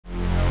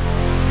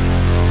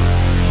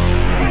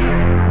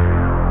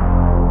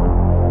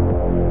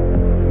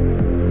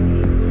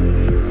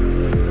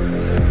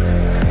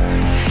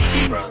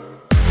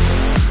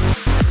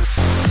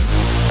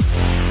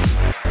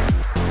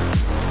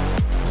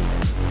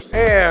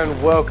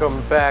And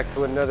welcome back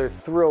to another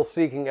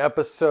thrill-seeking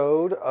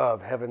episode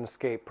of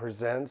Heavenscape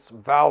Presents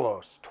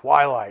Valos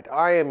Twilight.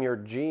 I am your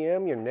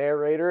GM, your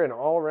narrator, and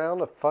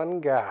all-around a fun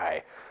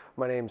guy.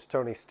 My name's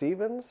Tony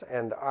Stevens,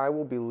 and I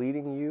will be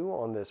leading you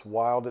on this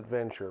wild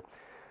adventure.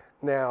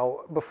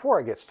 Now, before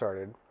I get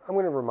started, I'm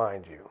going to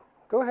remind you,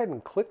 go ahead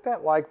and click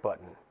that like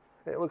button.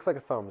 It looks like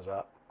a thumbs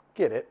up.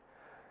 Get it.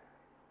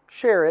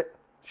 Share it.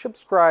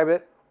 Subscribe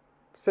it.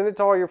 Send it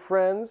to all your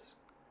friends.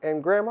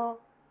 And Grandma,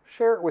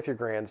 share it with your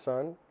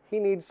grandson. He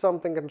needs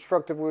something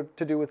constructive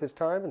to do with his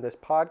time, and this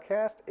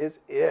podcast is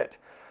it.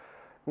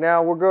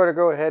 Now, we're going to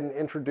go ahead and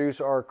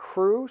introduce our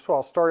crew. So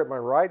I'll start at my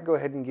right. Go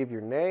ahead and give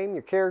your name,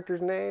 your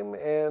character's name,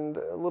 and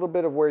a little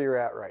bit of where you're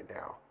at right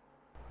now.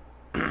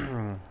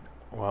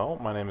 Well,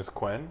 my name is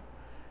Quinn,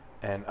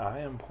 and I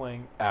am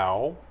playing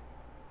Owl,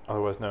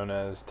 otherwise known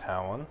as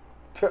Talon.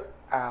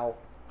 Owl.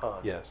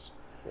 Yes,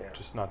 Yeah.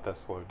 just not that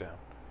slowed down.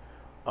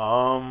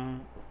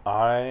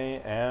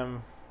 I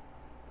am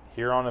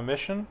here on a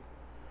mission.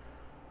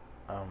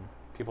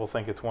 People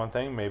think it's one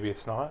thing, maybe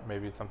it's not,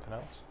 maybe it's something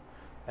else.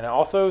 And I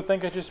also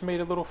think I just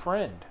made a little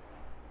friend.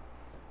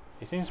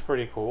 He seems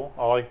pretty cool.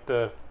 I like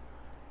the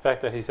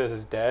fact that he says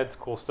his dad's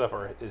cool stuff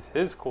or is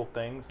his cool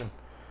things, and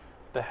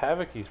the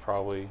havoc he's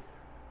probably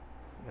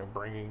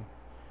bringing.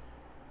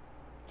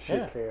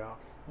 Shit, chaos.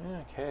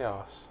 Yeah,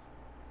 chaos.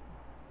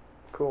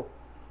 Cool.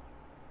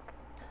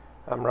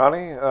 I'm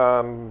Ronnie.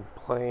 I'm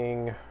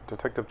playing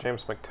Detective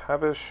James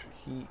McTavish.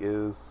 He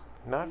is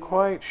not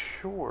quite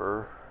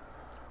sure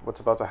what's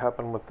about to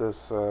happen with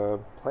this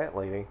plant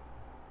lady.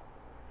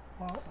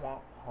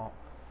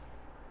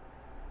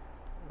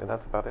 And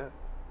that's about it.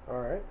 All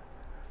right.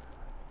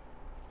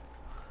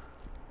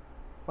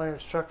 My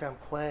name's Chuck. I'm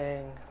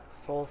playing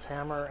Soul's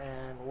Hammer,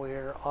 and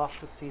we're off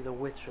to see the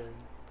Witchard.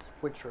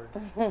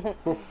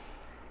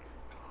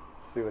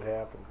 See what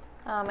happens.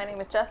 My name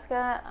is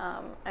Jessica.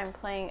 I'm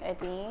playing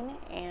Adine,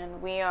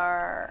 and we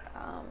are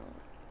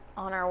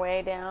on our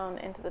way down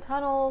into the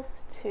tunnels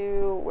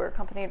we're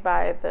accompanied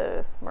by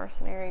this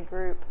mercenary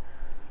group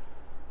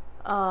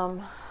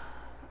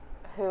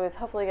who is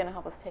hopefully going to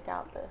help us take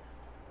out this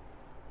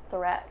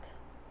threat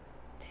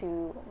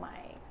to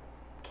my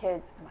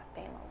kids and my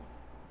family.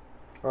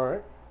 All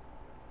right.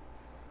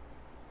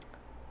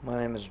 My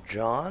name is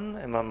John,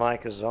 and my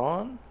mic is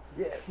on,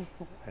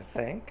 Yes. I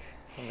think.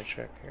 Let me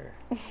check here.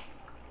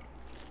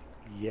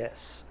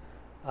 Yes.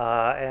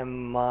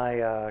 And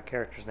my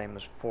character's name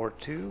is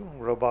Fortu,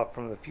 robot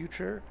from the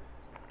future.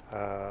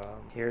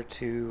 Here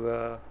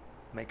to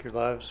make your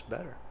lives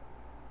better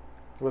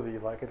Whether you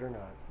like it or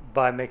not.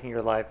 by making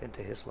your life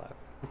into his life.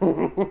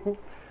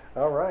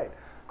 All right.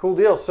 Cool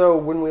deal. So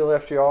when we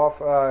left you off,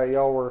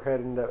 y'all were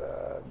heading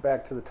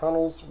back to the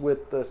tunnels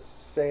with the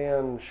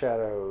Sand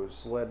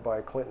Shadows, led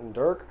by Clinton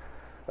Dirk.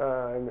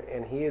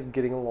 And he is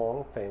getting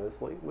along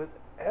famously with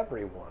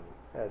everyone,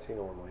 as he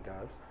normally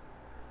does.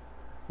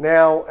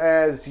 Now,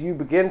 as you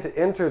begin to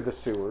enter the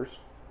sewers,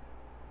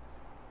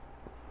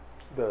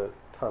 the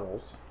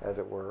tunnels, as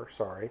it were,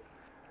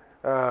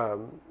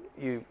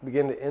 you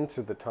begin to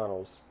enter the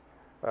tunnels,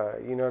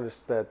 you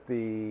notice that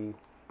the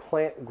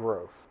plant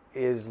growth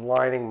is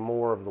lining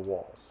more of the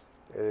walls.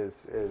 It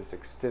is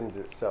extended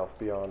itself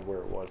beyond where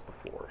it was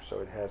before, so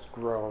it has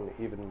grown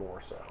even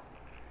more so.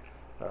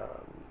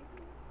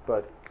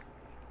 But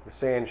the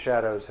Sand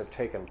Shadows have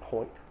taken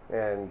point,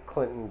 and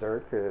Clinton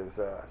Dirk is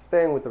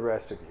staying with the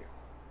rest of you.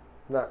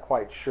 Not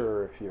quite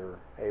sure if you're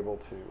able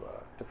to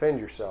defend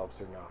yourselves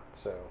or not,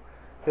 so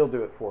he'll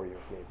do it for you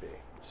if need be.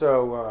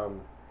 So,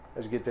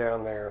 as you get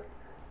down there,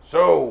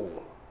 so,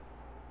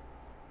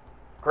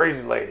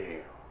 crazy lady,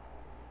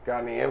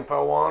 got any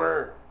info on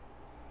her?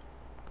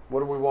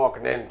 What are we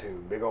walking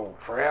into? Big old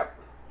trap?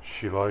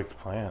 She likes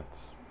plants.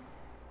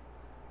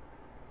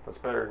 That's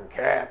better than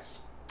cats.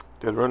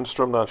 Did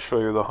Runestrom not show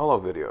you the holo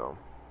video?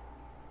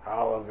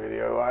 Hollow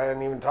video. I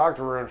didn't even talk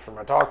to Runestrom.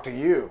 I talked to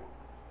you.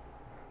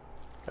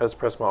 I just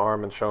press my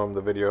arm and show him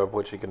the video of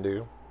what she can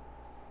do.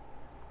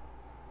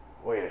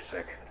 Wait a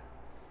second.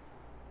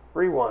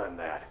 Rewind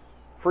that.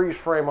 Freeze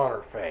frame on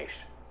her face.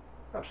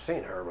 I've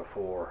seen her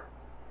before.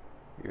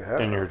 You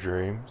have? In your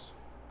dreams?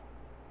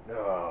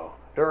 No,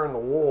 during the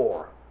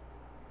war.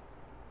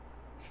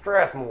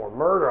 Strathmore,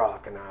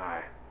 Murdoch, and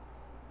I.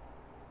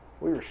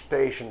 We were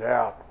stationed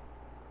out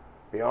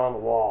beyond the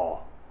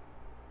wall.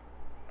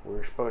 We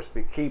were supposed to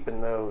be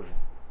keeping those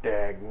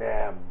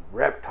dag-nab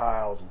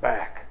reptiles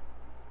back.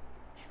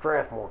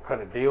 Strathmore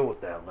cut a deal with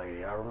that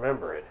lady, I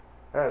remember it.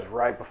 That was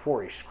right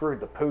before he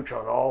screwed the pooch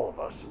on all of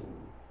us.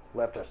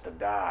 Left us to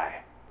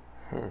die.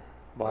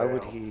 Why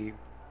would Well. he?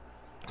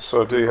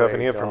 So do you have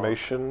any Stray dog.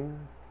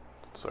 information?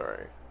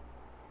 Sorry.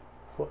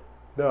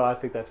 No, I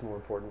think that's more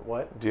important.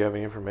 What? Do you have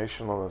any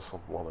information on this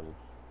woman?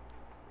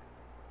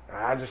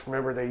 I just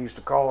remember they used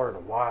to call her the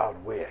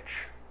Wild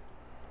Witch.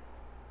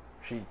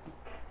 She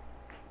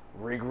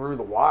regrew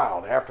the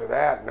wild. After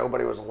that,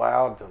 nobody was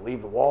allowed to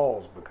leave the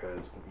walls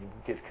because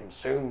you'd get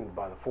consumed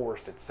by the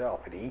forest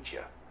itself. It'd eat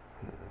you.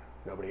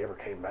 Nobody ever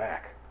came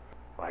back.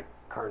 Like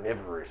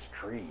carnivorous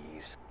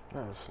trees.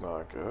 That's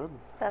not good.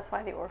 That's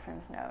why the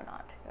orphans know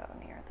not to go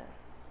near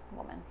this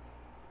woman.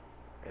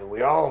 And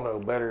we all know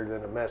better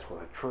than to mess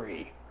with a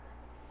tree.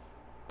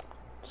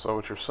 So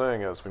what you're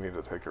saying is we need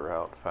to take her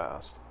out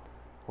fast.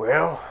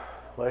 Well,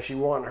 unless you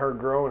want her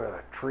growing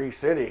a tree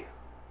city.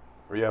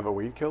 Or you have a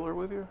weed killer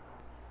with you?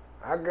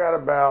 I got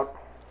about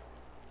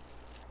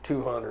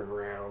 200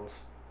 rounds.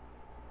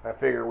 I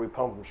figure we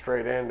pump them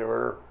straight into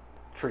her,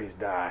 trees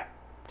die.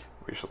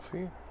 We shall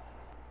see.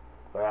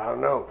 But I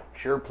don't know.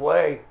 Sure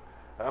play.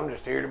 I'm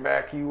just here to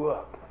back you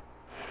up.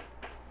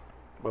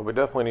 But we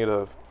definitely need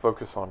to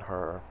focus on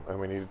her, and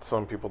we need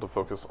some people to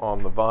focus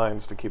on the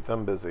vines to keep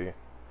them busy.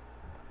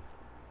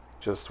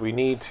 Just, we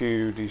need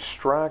to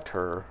distract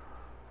her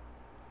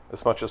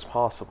as much as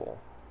possible.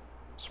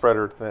 Spread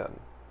her thin.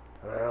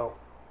 Well,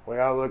 the way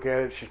I look at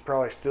it, she's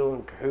probably still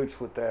in cahoots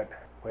with that.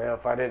 Well,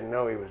 if I didn't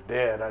know he was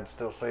dead, I'd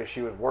still say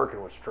she was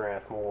working with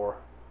Strathmore.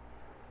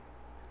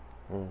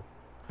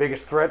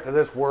 Biggest threat to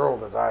this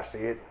world, as I see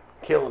it,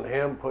 killing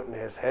him, putting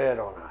his head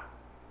on a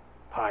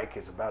pike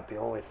is about the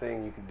only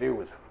thing you can do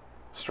with him.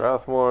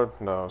 Strathmore?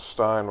 No,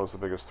 Stein was the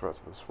biggest threat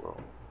to this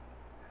world.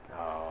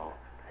 Oh,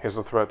 He's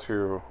a threat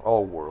to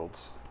all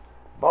worlds.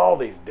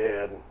 Baldy's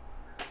dead.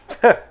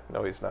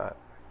 No, he's not.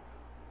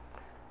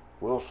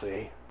 We'll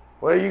see.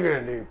 What are you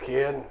gonna do,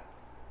 kid?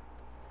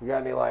 You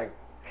got any,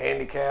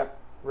 handicap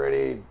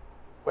ready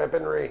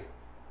weaponry?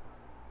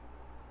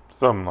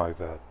 Something like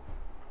that.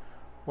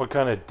 What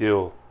kind of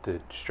deal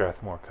did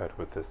Strathmore cut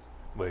with this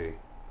lady?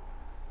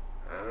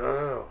 I don't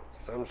know.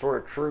 Some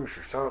sort of truce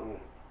or something.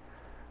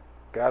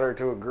 Got her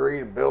to agree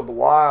to build the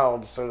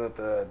wilds so that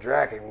the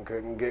Draken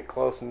couldn't get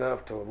close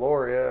enough to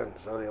Eloria, and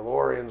so the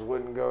Elorians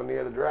wouldn't go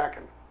near the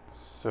Draken.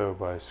 So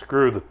by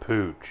screw the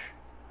pooch,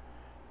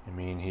 you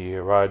mean he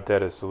arrived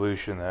at a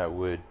solution that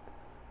would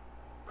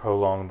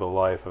prolong the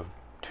life of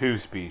two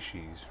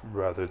species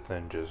rather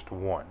than just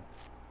one?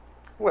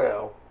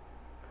 Well,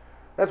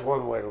 that's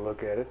one way to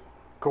look at it.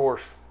 Of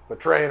course,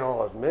 betraying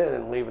all his men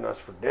and leaving us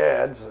for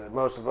dead, so that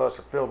most of us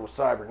are filled with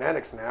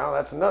cybernetics now,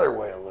 that's another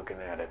way of looking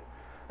at it.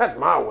 That's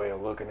my way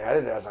of looking at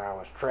it, as I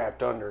was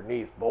trapped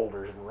underneath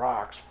boulders and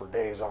rocks for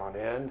days on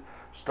end,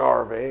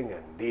 starving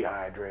and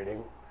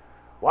dehydrating.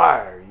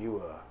 Why, are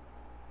you a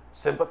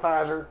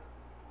sympathizer?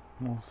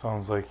 Well,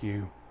 sounds like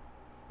you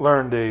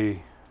learned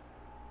a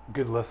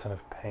good lesson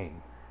of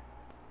pain.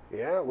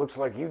 Yeah, it looks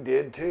like you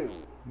did too.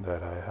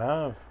 That I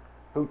have.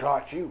 Who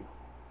taught you?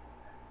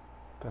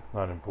 That's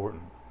not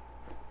important.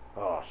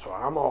 Oh, so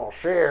I'm all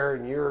share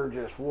and you're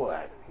just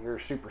what? You're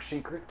super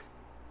secret?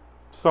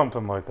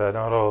 Something like that.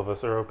 Not all of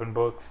us are open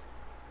books.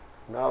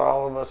 Not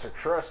all of us are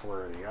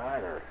trustworthy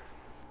either.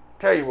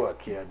 Tell you what,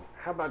 kid,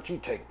 how about you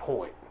take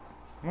point?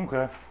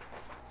 Okay.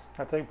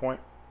 I take point.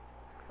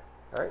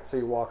 All right, so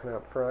you're walking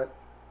up front.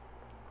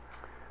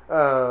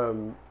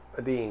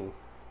 Adine,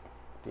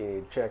 do you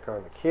need to check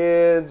on the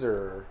kids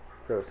or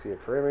go see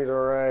if Remy's all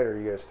right, or are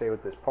you going to stay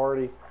with this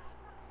party?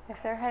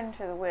 If they're heading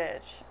to the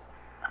witch,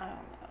 I don't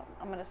know.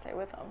 I'm going to stay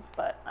with them,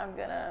 but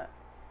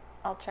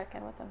I'll check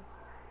in with them.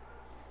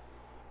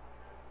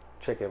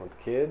 Check in with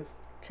the kids?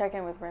 Check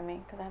in with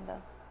Remy, because I have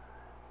the...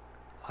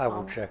 I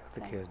will check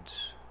the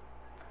kids.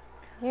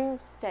 You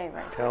stay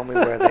right there. Tell me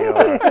where they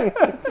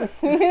are.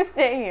 You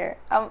stay here.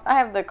 I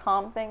have the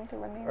calm thing to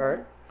Remy. All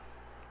right.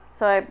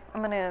 So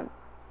I'm going to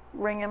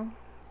ring him.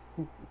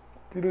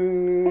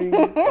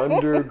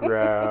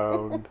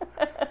 Underground.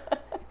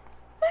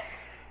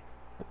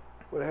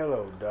 Well,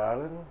 hello,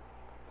 darling.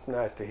 It's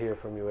nice to hear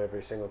from you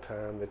every single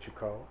time that you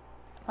call.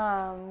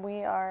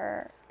 We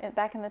are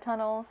back in the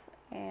tunnels,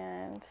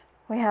 and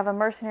we have a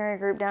mercenary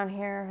group down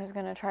here who's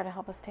going to try to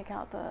help us take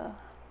out the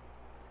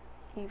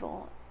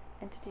evil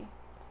entity.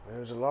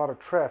 There's a lot of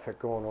traffic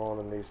going on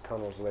in these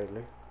tunnels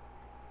lately.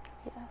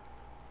 Yes.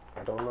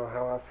 I don't know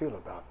how I feel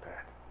about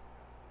that.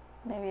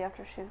 Maybe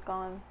after she's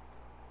gone,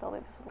 they'll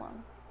leave us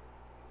alone.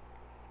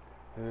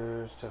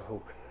 Here's to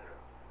hoping.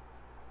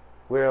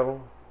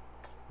 Well,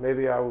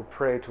 maybe I will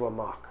pray to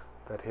Amok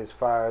that his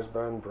fires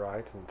burn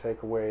bright and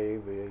take away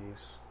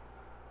these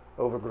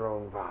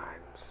overgrown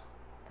vines.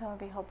 That would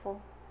be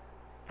helpful.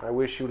 I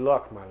wish you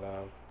luck, my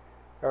love.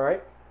 All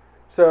right.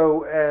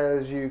 So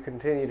as you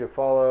continue to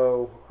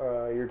follow,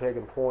 you're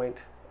taking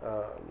point.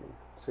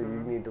 So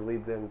you need to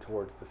lead them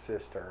towards the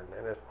cistern.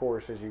 And of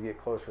course, as you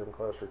get closer and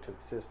closer to the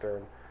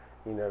cistern,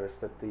 you notice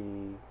that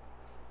the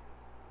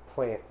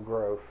plant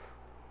growth,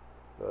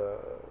 the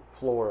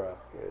flora,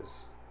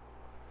 is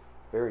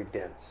very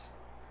dense.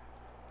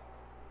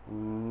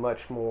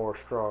 Much more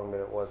strong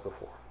than it was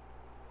before.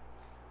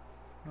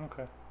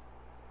 Okay.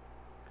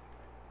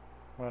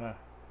 I'm gonna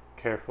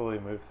carefully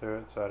move through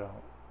it so I don't,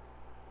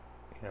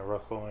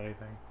 rustle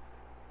anything.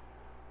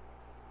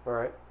 All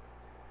right.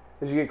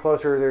 As you get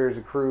closer, there's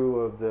a crew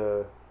of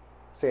the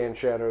Sand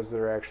Shadows that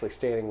are actually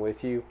standing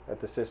with you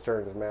at the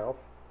cistern's mouth.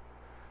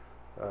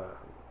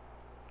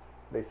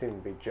 They seem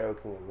to be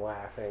joking and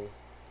laughing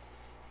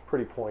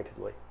pretty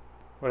pointedly.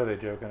 What are they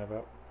joking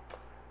about?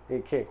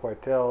 You can't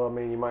quite tell. I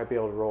mean, you might be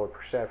able to roll a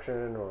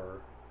perception or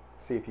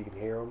see if you can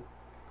hear them.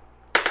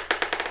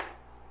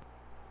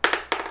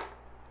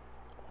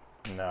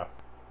 No.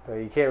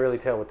 You can't really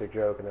tell what they're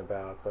joking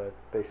about, but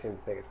they seem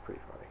to think it's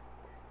pretty funny.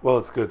 Well,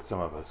 it's good some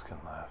of us can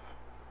laugh.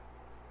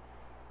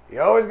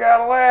 You always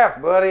gotta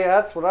laugh, buddy.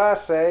 That's what I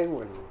say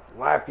when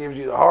life gives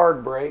you the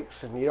hard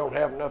breaks and you don't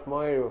have enough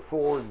money to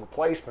afford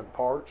replacement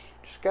parts.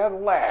 Just gotta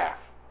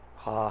laugh.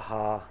 Ha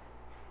ha.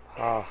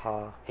 Ha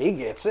ha. He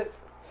gets it.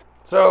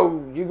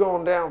 So, you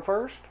going down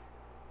first?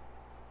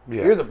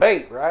 Yeah. You're the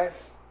bait, right?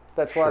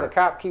 That's why Sure. the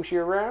cop keeps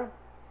you around?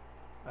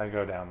 I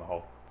go down the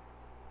hole.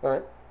 All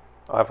right.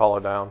 I follow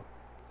down.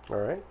 All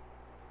right.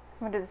 I'm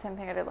gonna do the same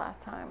thing I did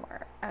last time,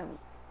 where I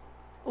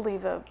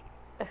leave a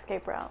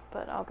escape route,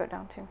 but I'll go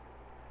down too.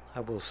 I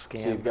will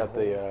scan. So you've got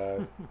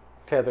the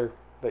tether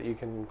that you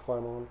can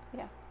climb on.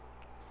 Yeah.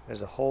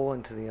 There's a hole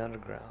into the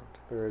underground.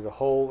 There is a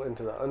hole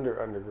into the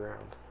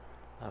underground.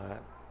 All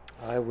right.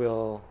 I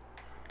will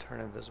turn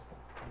invisible.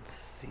 Let's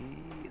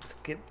see. Let's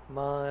get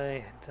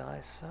my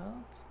dice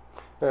out.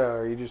 Now,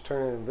 are you just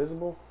turning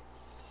invisible?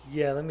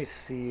 Yeah, let me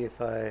see if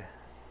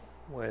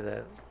where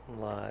that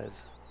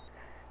lies.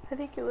 I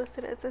think you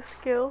listed it as a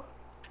skill.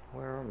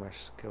 Where are my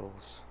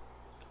skills?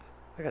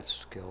 I got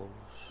skills.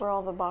 Where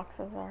all the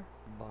boxes are.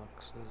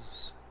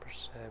 Boxes,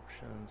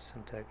 perception,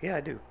 syntax. Yeah,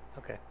 I do.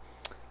 Okay.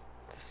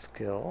 It's a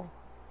skill,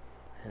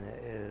 and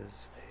it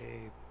is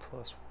a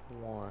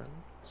 +1.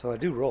 So I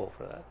do roll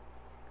for that,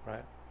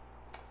 right?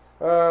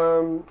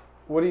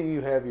 What do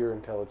you have your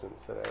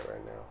intelligence set at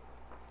right now?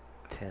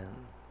 10.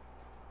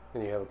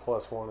 And you have a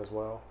 +1 as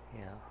well?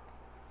 Yeah.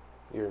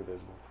 You're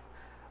invisible.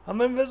 I'm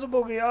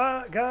invisible,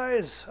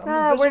 guys. I'm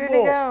Where invisible. did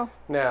he go?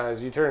 Now, as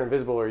you turn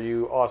invisible, are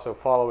you also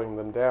following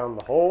them down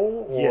the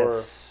hole? Or?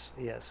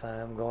 Yes, I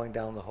am going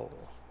down the hole.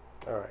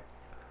 All right.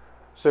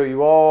 So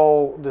you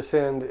all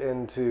descend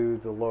into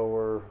the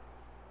lower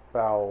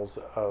bowels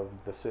of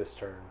the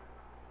cistern.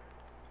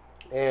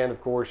 And,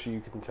 of course,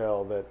 you can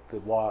tell that the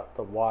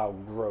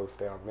wild growth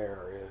down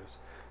there is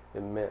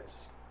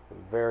immense,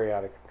 very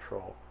out of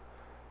control.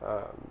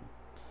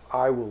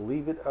 I will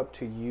leave it up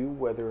to you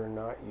whether or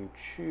not you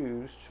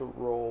choose to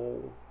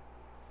roll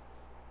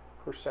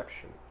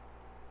perception.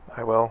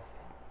 I will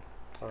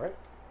All right?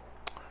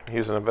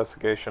 use an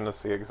investigation to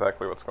see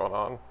exactly what's going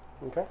on.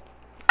 Okay.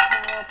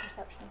 I'll roll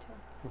perception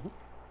too.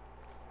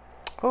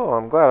 Oh,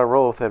 I'm glad I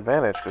rolled with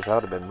advantage because that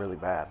would have been really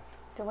bad.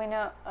 Do we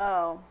know?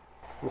 Oh.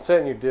 I'm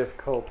setting your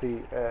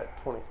difficulty at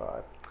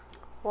 25.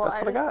 Well, That's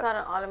I what I just got. got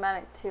an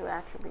automatic 2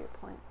 attribute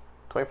points.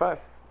 25.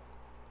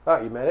 Ah,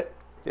 you met it?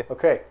 Yeah.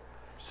 Okay.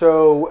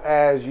 So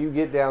as you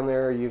get down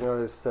there, you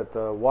notice that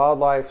the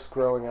wildlife's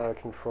growing out of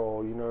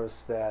control. You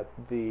notice that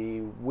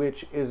the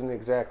witch isn't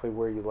exactly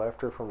where you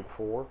left her from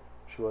before.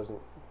 She wasn't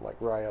like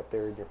right up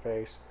there in your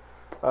face.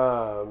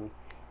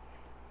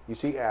 You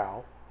see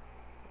Al,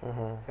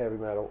 Heavy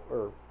Metal,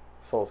 or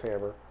Soul's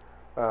Hammer,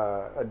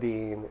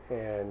 Adine,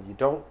 and you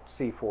don't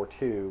see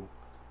 4-2,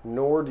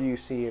 nor do you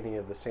see any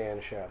of the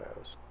sand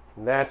shadows.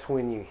 And that's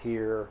when you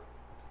hear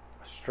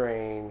a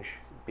strange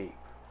beep,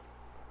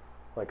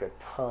 like a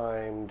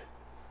timed,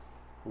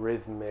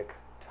 rhythmic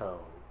tone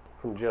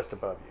from just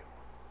above you.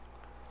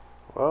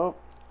 Well,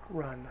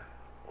 Run.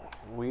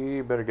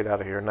 we better get out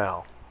of here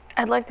now.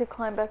 I'd like to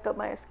climb back up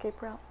my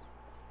escape route.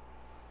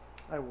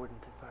 I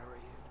wouldn't if I were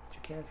you. But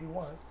you can if you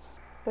want.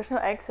 There's no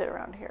exit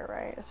around here,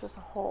 right? It's just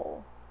a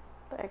hole.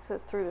 The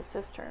exit's through the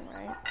cistern,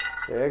 right?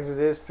 The exit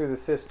is through the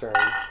cistern.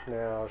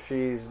 Now,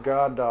 she's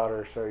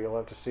goddaughter, so you'll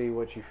have to see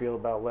what you feel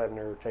about letting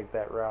her take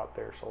that route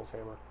there, Soul's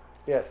Hammer.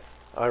 Yes.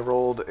 I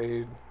rolled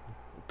a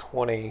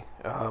 20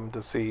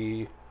 to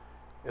see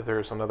if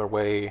there's another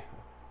way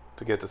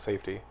to get to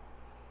safety.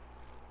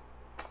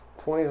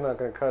 20's not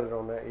going to cut it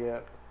on that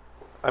yet.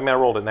 I mean, I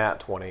rolled a nat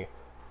 20.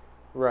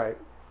 Right.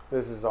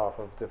 This is off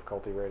of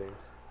difficulty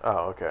ratings.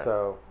 Oh, okay.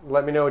 So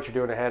let me know what you're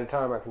doing ahead of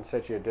time. I can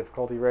set you a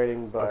difficulty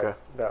rating, but Okay.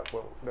 that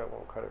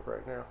won't cut it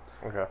right now.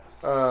 Okay.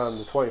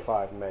 The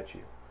 25 met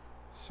you.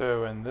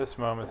 So in this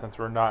moment, since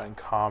we're not in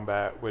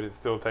combat, would it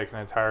still take an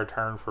entire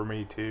turn for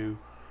me to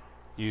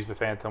use the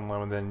Phantom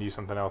Limb and then use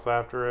something else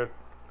after it?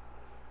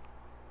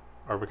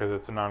 Or because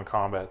it's a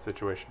non-combat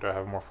situation, do I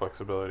have more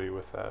flexibility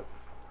with that?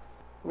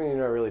 I mean, you're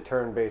not really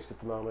turn-based at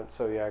the moment,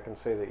 so yeah, I can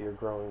say that you're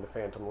growing the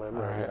Phantom Limb.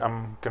 Alright,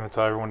 I'm going to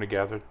tell everyone to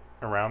gather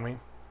around me.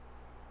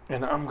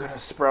 And I'm going to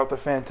sprout the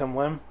Phantom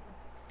Limb.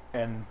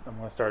 And I'm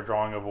going to start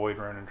drawing a Void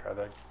Rune and try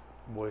that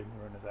Void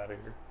Rune is out of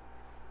here.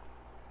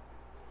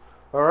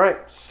 All right,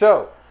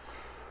 so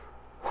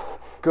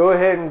go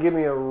ahead and give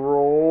me a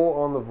roll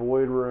on the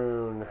Void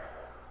Rune.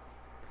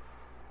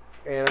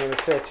 And I'm going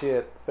to set you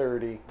at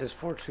 30. Does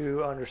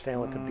 4-2 understand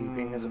what the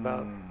beeping is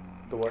about?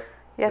 The what?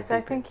 Yes, The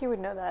I beeping. think you would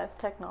know that. It's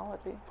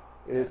technology.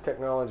 It is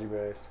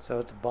technology-based. So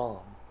it's a bomb.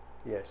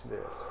 Yes, it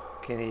is.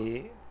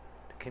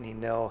 Can he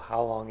know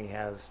how long he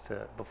has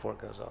to before it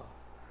goes off?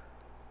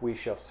 We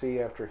shall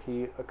see after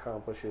he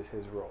accomplishes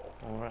his roll.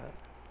 All right.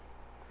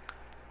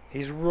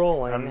 He's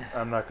rolling.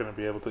 I'm not going to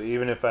be able to,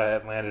 even if I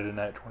had landed in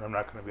that 20, I'm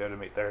not going to be able to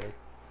make 30.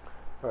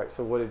 All right,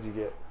 so what did you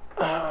get?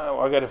 Well,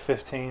 I got a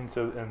 15,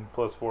 so and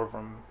plus 4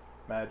 from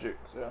magic.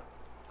 So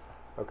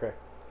Okay,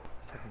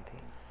 17.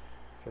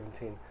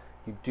 17.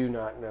 You do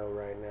not know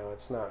right now.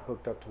 It's not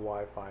hooked up to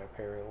Wi-Fi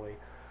apparently.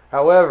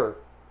 However,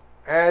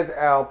 as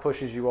Al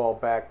pushes you all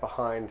back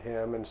behind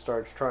him and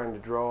starts trying to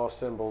draw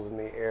symbols in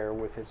the air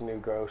with his new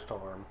ghost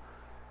arm,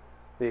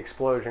 the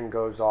explosion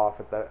goes off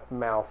at the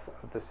mouth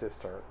of the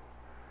cistern.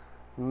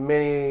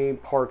 Many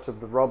parts of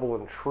the rubble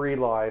and tree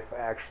life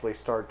actually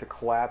start to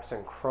collapse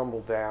and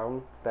crumble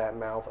down that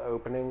mouth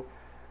opening.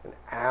 And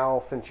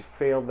Al, since you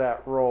failed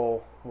that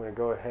roll, I'm going to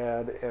go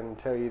ahead and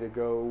tell you to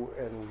go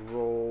and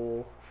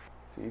roll.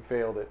 So you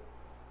failed it,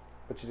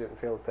 but you didn't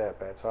fail it that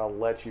bad. So I'll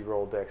let you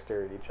roll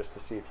dexterity just to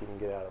see if you can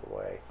get out of the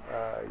way.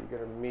 You're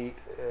going to meet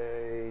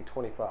a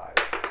 25.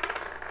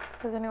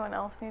 Does anyone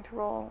else need to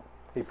roll?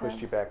 He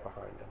pushed you back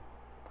behind him.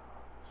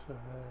 So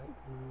that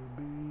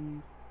will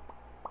be.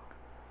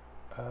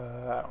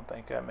 I don't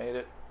think I made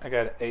it. I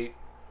got an 8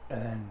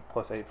 and then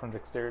plus 8 from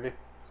dexterity.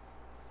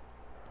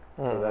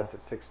 So that's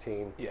at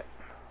 16. Yeah.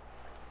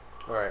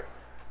 All right.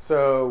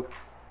 So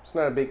it's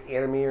not a big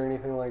enemy or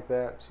anything like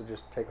that. So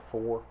just take a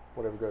 4,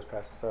 whatever goes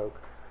past the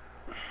soak.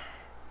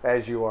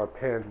 As you are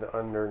pinned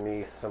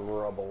underneath some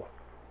rubble.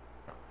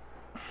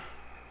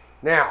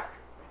 Now,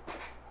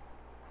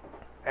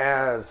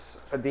 as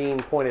Adine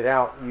pointed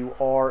out, you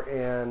are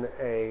in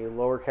a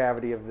lower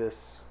cavity of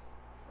this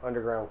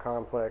underground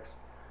complex.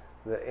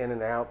 The in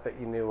and out that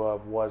you knew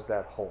of was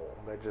that hole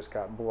that just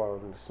got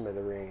blown to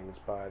smithereens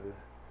by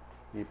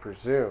you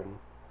presume,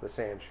 the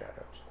sand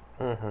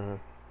shadows.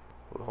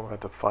 We'll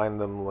have to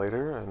find them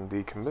later and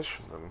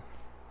decommission them.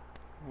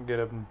 Get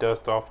up and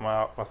dust off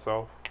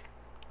myself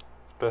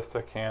as best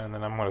I can, and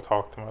then I'm going to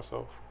talk to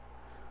myself.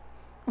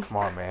 Come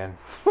on, man.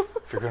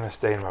 If you're going to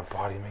stay in my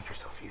body, make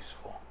yourself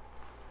useful.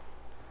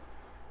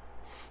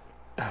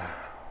 We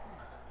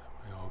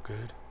all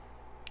good?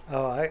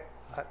 Oh,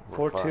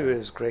 We're 4-2 fine.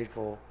 is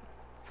grateful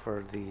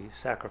for the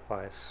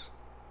sacrifice.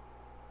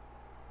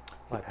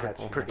 Like Patch,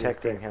 he's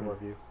protecting grateful him.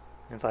 of you.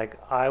 It's like,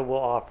 I will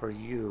offer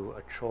you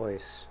a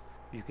choice.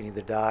 You can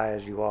either die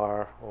as you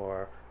are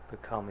or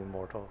become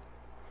immortal.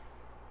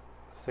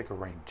 Let's take a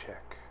rain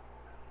check.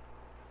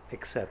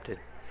 Accepted.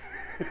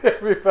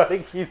 Everybody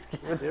keeps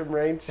giving him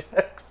rain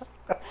checks.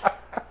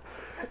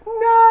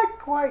 Not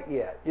quite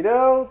yet. You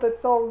know,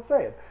 that's all I'm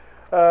saying.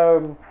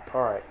 All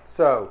right.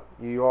 So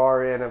you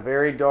are in a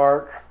very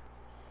dark,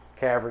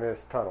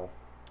 cavernous tunnel.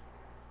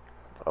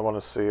 I want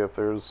to see if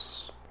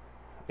there's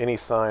any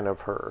sign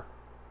of her.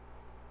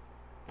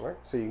 All right.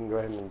 So you can go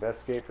ahead and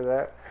investigate for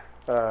that.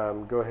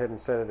 Go ahead and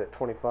set it at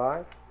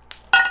 25.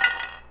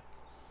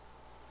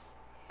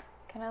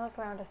 Can I look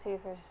around to see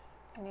if there's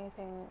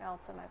anything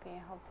else that might be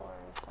helpful or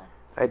useful?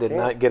 I did Okay.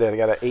 not get it. I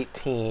got an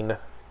 18.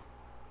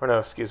 Or no,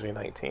 excuse me,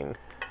 19.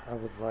 I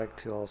would like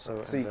to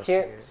also So you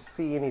investigate. can't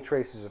see any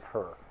traces of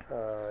her.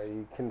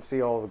 You can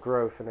see all the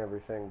growth and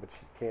everything, but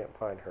you can't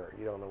find her.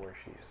 You don't know where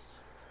she is.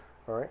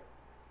 All right.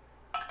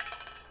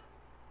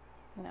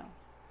 No.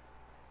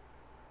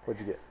 What'd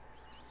you get?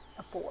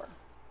 A 4.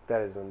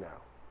 That is a no.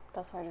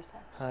 That's what I just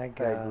said. I I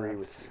got. agree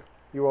with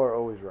you. You are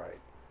always right.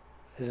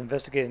 Is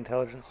investigate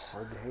intelligence?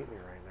 Hard to hate me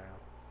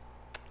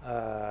right now.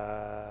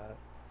 Uh,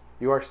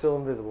 You are still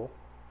invisible.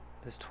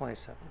 it's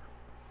 27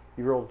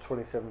 You rolled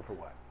 27 for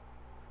what?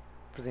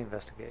 for the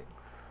investigate.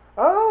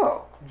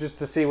 Oh, just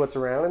to see what's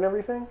around and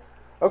everything?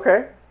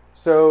 Okay.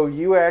 So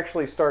you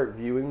actually start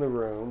viewing the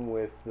room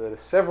with the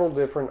several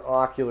different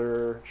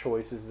ocular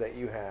choices that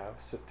you have,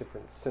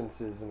 different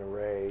senses and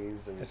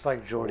arrays. And It's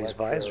like Geordie's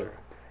electro- visor.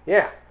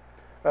 Yeah.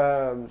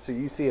 So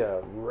you see a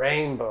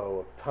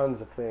rainbow of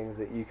tons of things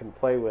that you can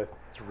play with.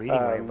 It's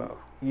reading rainbow.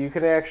 You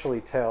can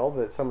actually tell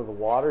that some of the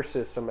water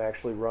system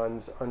actually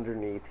runs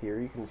underneath here.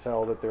 You can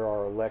tell that there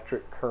are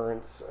electric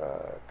currents,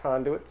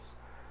 conduits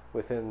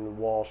within the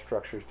wall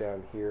structures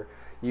down here.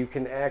 You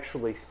can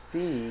actually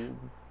see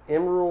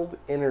emerald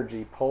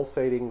energy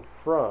pulsating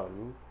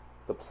from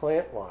the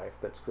plant life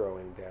that's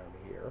growing down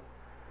here.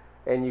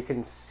 And you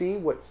can see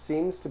what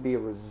seems to be a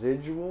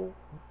residual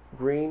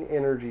green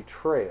energy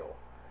trail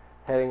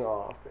heading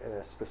off in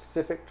a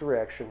specific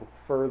direction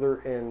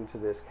further into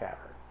this cavern.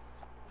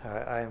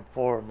 I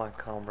inform my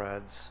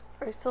comrades.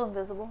 Are you still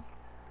invisible?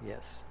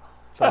 Yes.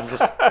 So I'm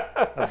just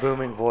a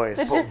booming voice.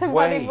 The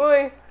disembodied wait.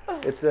 voice.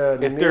 It's a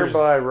If there's-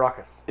 nearby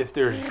ruckus. If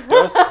there's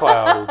dust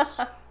clouds,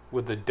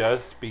 would the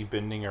dust be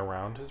bending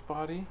around his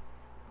body?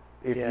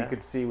 If you Yeah.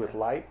 could see with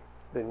light,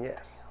 then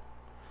yes.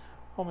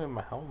 Oh, maybe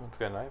my helmet's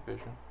got night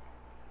vision.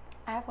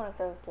 I have one of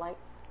those light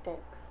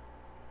sticks.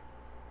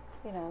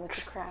 You know, that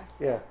you crack.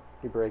 Yeah,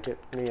 you break it.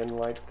 Neon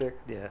light stick.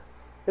 Yeah.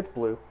 It's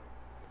blue.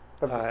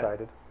 I've Alright.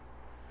 decided.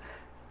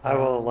 I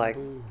will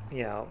Blue.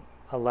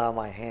 allow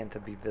my hand to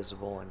be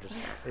visible and just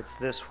it's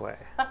this way.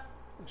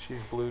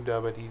 She's blue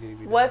dabba dee dee.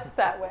 What's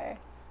that way?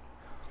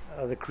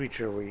 The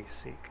creature we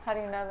seek. How do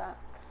you know that?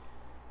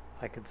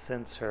 I could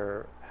sense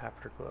her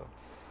afterglow.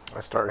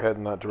 I start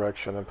heading that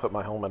direction and put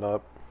my helmet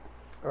up.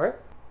 All right.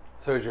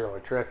 So as you're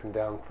trekking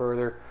down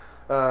further,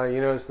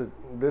 you notice that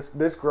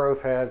this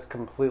growth has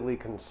completely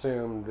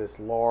consumed this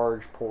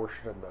large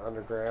portion of the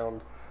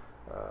underground.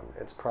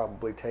 It's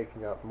probably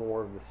taking up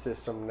more of the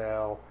system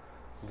now.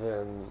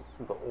 than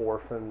the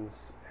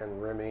orphans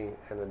and Remy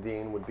and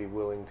Adine would be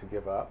willing to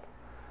give up.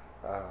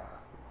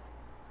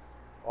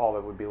 All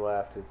that would be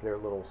left is their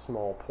little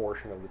small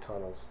portion of the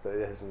tunnels that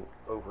isn't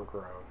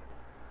overgrown.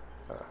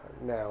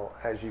 Now,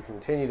 as you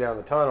continue down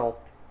the tunnel,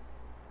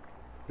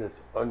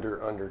 this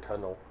under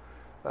tunnel,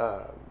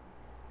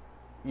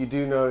 you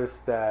do notice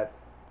that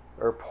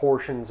there are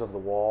portions of the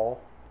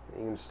wall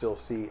you can still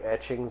see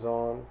etchings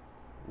on,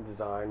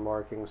 design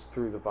markings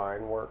through the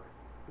vine work.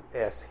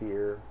 S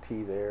here,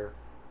 T there.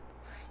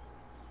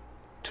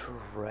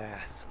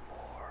 Strathmore.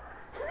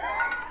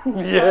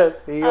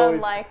 Yes, he always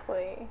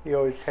Unlikely.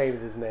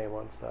 painted his name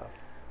on stuff.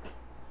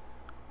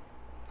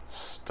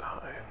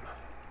 Stein.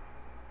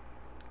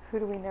 Who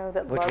do we know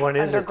that Which loves one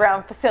is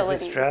underground it?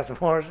 facilities? Is it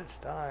Strathmore or is it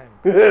Stein?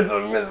 It's a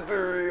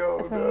mystery. Oh,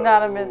 It's no.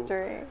 not a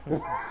mystery.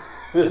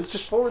 It's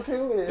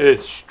fortuitous.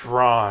 It's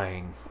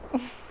Strine.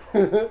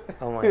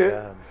 Oh my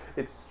god.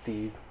 It's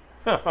Steve.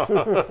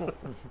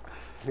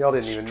 Y'all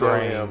didn't even know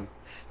Strain. him.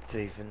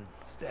 Stephen.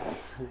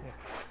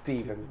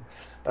 Steven.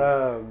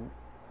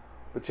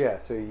 But yeah,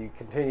 so you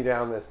continue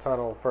down this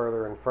tunnel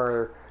further and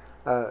further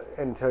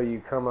until you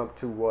come up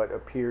to what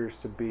appears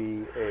to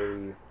be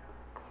a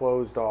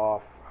closed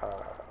off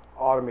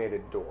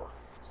automated door.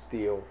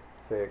 Steel,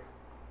 thick.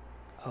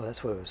 Oh,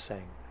 that's what it was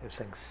saying. It was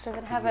saying Does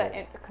it have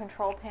a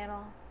control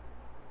panel?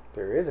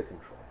 There is a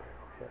control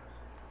panel, yes.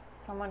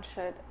 Someone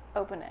should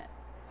open it.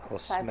 We'll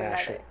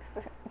smash it.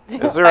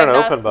 Cybernetics. Is there an By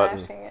not open button?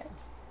 smashing it.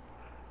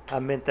 I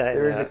meant that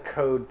There in is a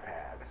code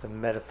pad, it's a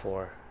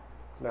metaphor.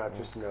 not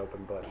just an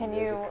open button. Can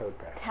There's you a code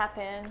pad. tap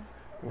in It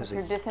with was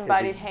your a-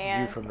 disembodied it's a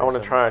hand euphemism. I want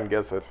to try and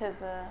guess it. to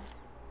the...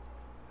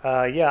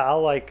 Yeah,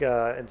 I'll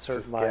insert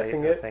Just my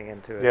guessing it? thing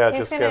into it. Yeah, He's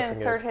just going to guessing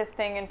insert it. his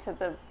thing into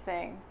the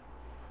thing.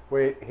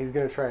 Wait, he's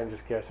going to try and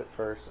just guess it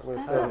first. I'm going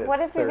to set it at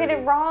What if you get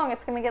 30. it wrong?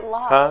 It's going to get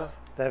lost. Huh?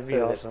 That'd be Set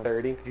it at awesome.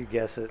 30. If you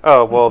guess it.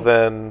 Oh, well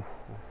then.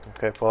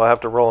 Okay, well I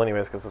have to roll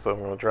anyways because I'm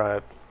going to try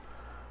it.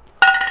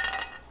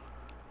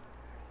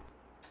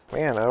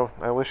 Man,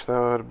 I wish that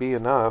would be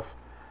enough.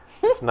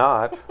 It's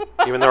not.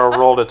 Even though I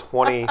rolled a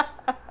 20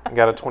 and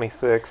got a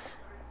 26.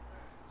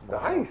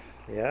 Nice.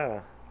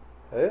 Yeah.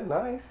 That is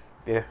nice.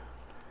 Yeah.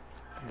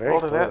 Very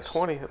Rolled it at close.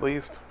 20 at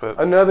least, but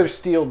Another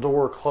steel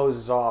door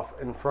closes off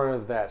in front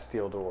of that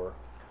steel door.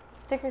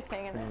 Stick your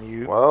thing in And it.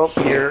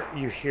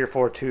 you hear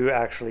Fortu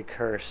actually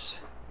curse.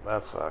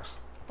 that sucks.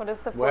 What does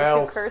the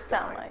Well, 4-2 curse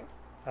sound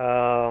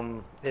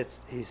Stein. like?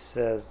 He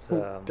says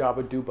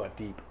Dabba dooba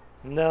deep.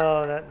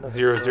 no, that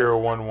nothing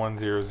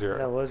 001100.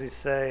 No, what does he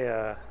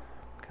say?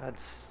 God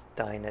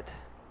Stein it.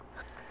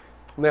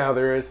 Now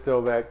there is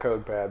still that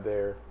code pad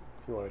there.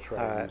 If you want to try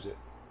Alright. to use it.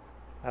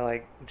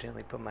 I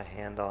gently put my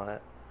hand on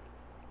it.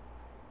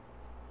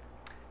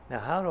 Now,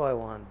 how do I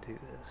want to do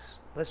this?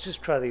 Let's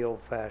just try the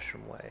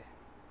old-fashioned way.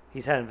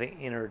 He's having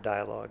inner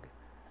dialogue.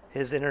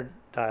 His inner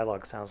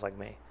dialogue sounds like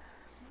me.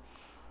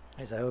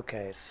 He's like,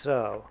 okay,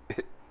 so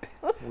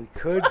we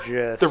could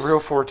just The real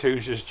 4-2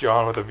 is just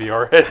John with a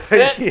VR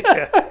headset.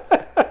 Yeah.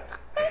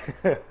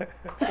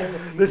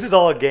 This is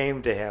all a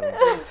game to him.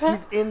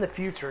 He's in the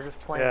future, just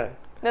playing. Yeah.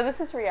 No, this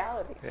is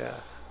reality. Yeah.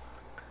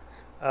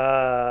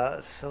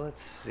 So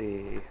let's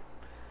see.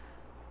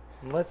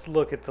 Let's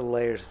look at the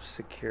layers of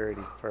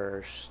security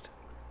first.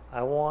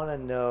 I want to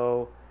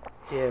know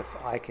if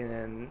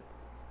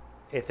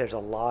there's a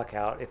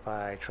lockout if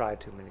I try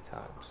too many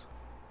times.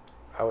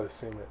 I would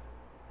assume it.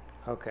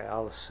 Okay,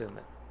 I'll assume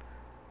it.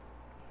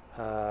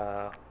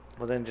 Well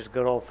then just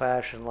good old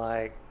fashioned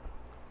like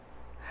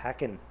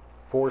hacking.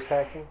 Force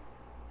hacking?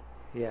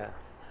 Yeah.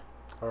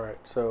 Alright,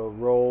 so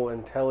roll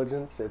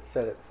intelligence. It's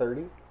set at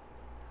 30.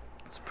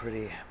 It's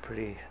pretty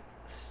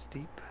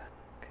steep.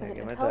 Can Is I it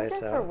get my dice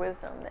intelligence or out?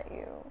 wisdom that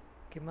you...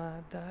 Get my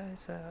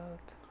dice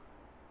out.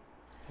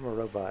 I'm a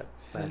robot,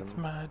 madam. It's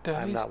my I'm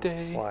dice not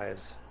day.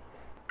 wise.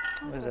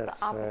 I What was does that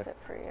the opposite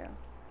for you.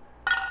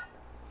 I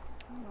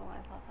don't know why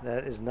I thought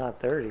that. That is not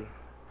 30.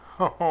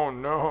 Oh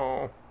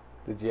no.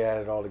 Did you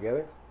add it all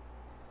together?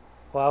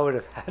 Well, I would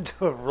have had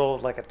to have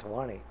rolled like a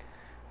 20.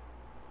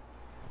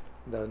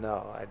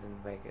 No, I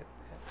didn't make it.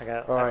 I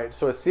got. Alright,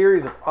 so a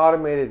series of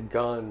automated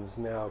guns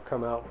now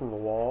come out from the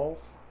walls.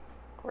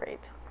 Great.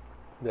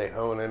 They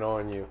hone in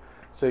on you.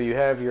 So you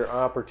have your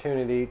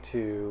opportunity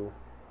to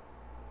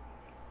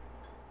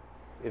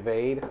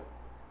evade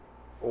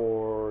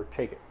or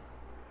take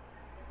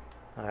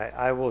Alright,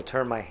 I will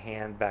turn my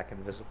hand back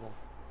invisible.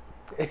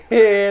 it.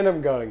 And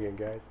I'm gone again,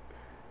 guys.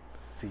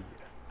 See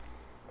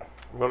ya.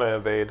 I'm going to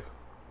evade.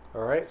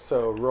 Alright,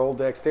 so roll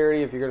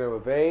dexterity if you're going to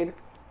evade.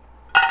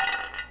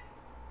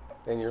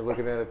 And you're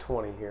looking at a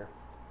 20 here.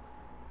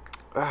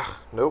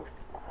 Nope.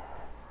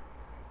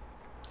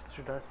 What's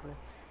your dice, buddy?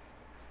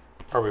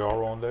 Are we all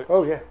rolling dice?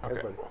 Oh, yeah, Okay.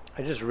 everybody.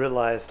 I just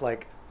realized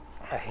like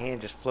a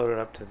hand just floated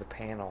up to the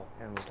panel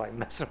and was like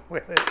messing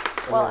with it.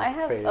 Well, then I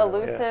have fade out.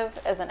 elusive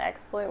as an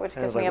exploit, which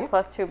And I was gives me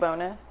like, a +2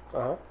 bonus.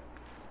 Uh-huh.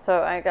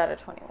 So I got a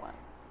 21.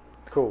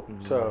 Cool.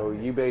 So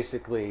you Nice.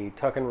 basically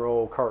tuck and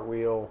roll,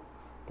 cartwheel,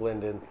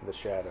 blend into the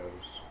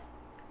shadows.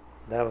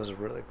 That was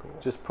really cool.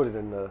 Just put it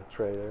in the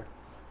tray there.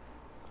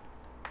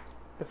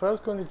 If I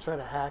was going to try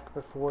to hack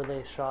before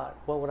they shot,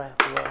 what would I have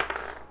to roll?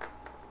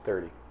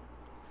 30.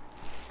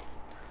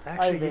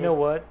 Actually, you evade. know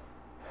what?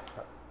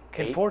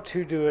 Can 8?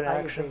 4-2 do an I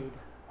action? evade.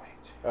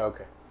 Oh,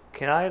 okay.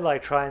 Can I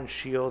like try and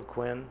shield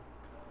Quinn?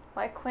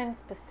 Why Quinn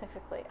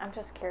specifically? I'm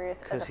just curious.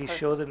 Because as a he person.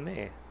 shielded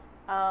me.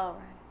 Oh,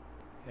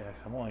 right. Yeah,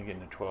 I'm only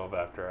getting a 12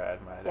 after I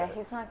add my Yeah, ads.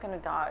 he's not going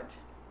to dodge.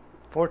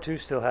 4-2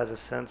 still has a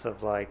sense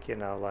of like,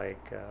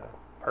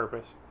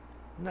 Purpose.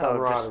 no,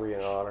 Camaraderie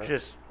and honor.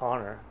 just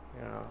honor,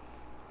 you know.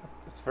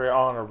 It's very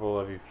honorable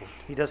of you.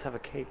 He does have a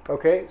cape.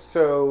 Okay,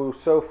 so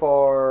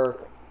far,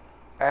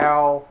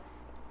 Al,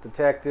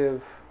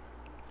 Detective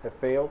have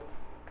failed.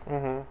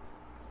 Mm-hmm.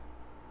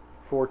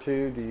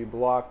 4-2, do you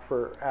block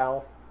for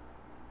Al?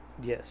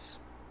 Yes.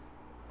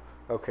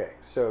 Okay,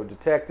 so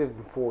Detective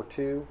and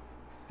 4-2,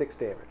 6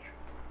 damage.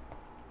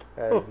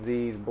 As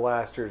these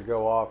blasters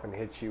go off and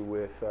hit you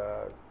with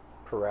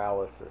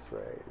paralysis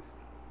rays.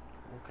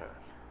 Okay.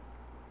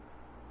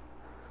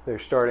 They're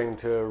starting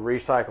to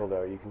recycle,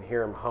 though. You can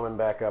hear them humming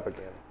back up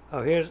again.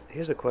 Oh,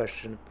 here's a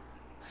question.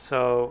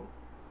 So,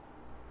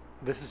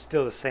 this is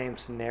still the same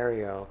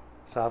scenario.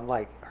 So I'm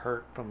like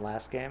hurt from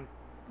last game.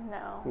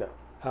 No. No.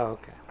 Oh,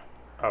 okay.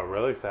 Oh,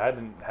 really? Because I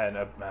hadn't had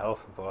up my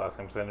health since the last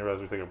game, so I didn't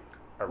realize we took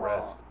a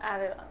rest. Well,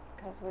 add it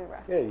because we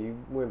rested. Yeah,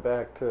 you went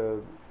back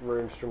to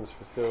Runestrom's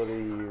facility.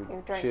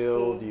 You drank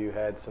chilled. tea. You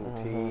had some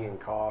tea and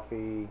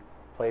coffee.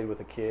 Played with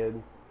a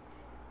kid.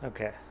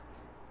 Okay.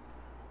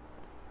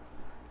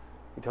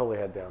 You totally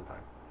had downtime.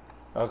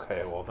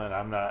 Okay, well then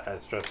I'm not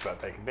as stressed about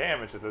taking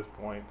damage at this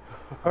point.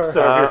 So if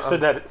you're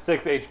sitting at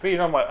 6 HP,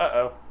 and I'm like,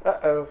 uh-oh.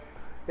 Uh-oh.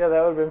 Yeah,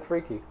 that would have been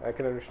freaky. I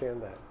can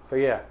understand that. So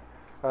yeah,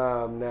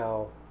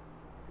 now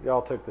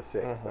y'all took the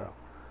 6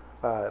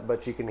 though.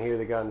 But you can hear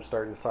the gun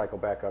starting to cycle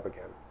back up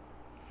again.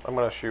 I'm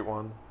going to shoot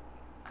one.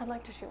 I'd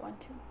like to shoot one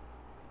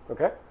too.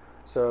 Okay,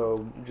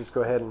 so just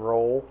go ahead and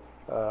roll.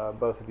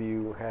 Both of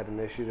you had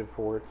initiative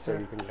for it, so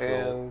you can just roll.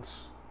 And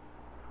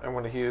I'm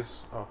going to use...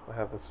 Oh, I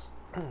have this.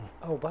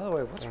 Oh, by the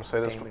way, what's I'm gonna say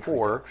this damage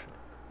before. reduction?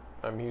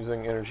 I'm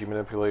using energy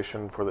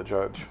manipulation for the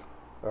judge.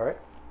 All right.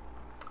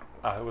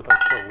 I would like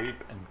to leap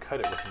and cut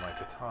it with my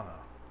katana.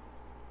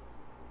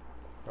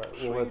 All right.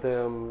 We'll let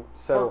them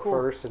settle Oh, cool.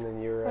 first, and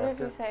then you're What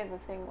after. did you say the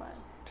thing was?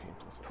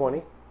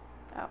 20.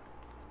 Oh,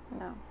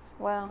 no.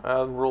 Well,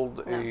 I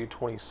rolled No. a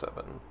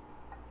 27.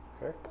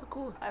 Okay.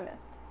 I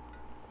missed.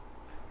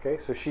 Okay,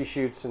 so she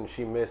shoots and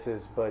she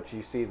misses, but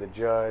you see the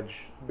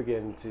judge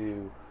begin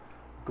to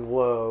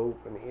glow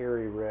an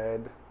eerie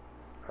red,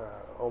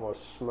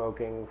 almost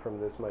smoking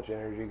from this much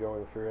energy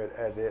going through it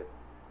as it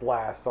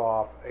blasts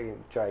off a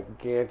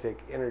gigantic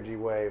energy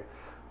wave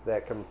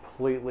that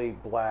completely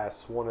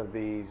blasts one of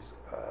these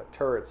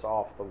turrets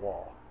off the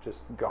wall,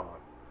 just gone.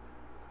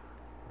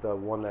 The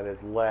one that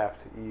is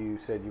left, you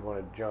said you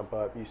wanted to jump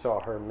up. You saw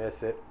her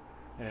miss it.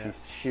 Yeah.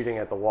 She's shooting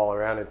at the wall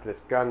around it. This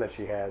gun that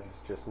she has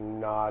is just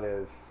not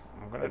as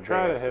I'm gonna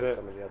try to advanced hit as it.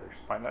 some of the others.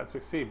 Might not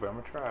succeed, but I'm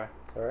gonna try.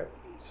 All right,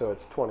 so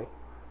it's 20.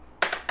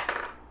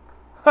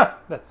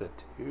 That's a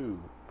 2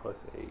 plus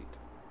 8.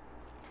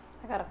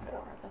 I got a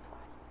 4. That's why.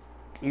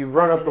 You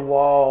run up the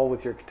wall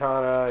with your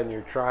katana and you're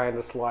trying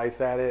to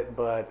slice at it,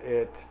 but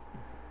it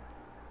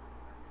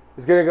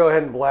is going to go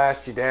ahead and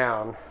blast you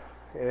down,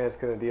 and it's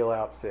going to deal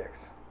out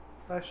 6.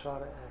 I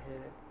shot it and I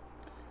hit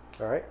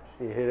it. All right,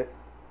 you hit it.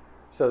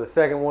 So the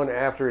second one,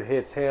 after it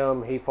hits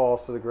him, he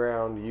falls to the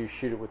ground. You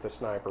shoot it with a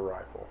sniper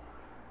rifle,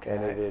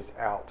 and it is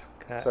out.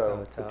 Oh, So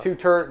it's the out. 2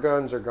 turret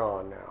guns are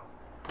gone now.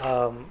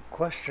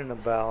 Question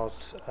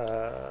about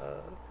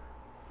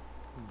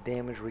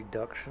damage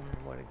reduction.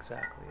 What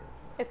exactly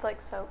is It's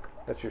like soak.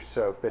 That's your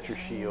soak. That's your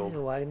it? shield.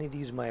 Ew, I need to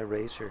use my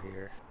eraser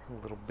here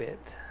a little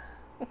bit.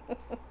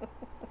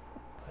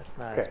 That's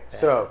not Okay, as bad.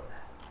 so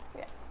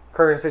Yeah.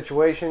 current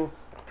situation,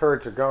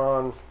 turrets are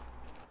gone,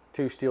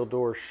 2 steel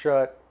doors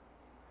shut.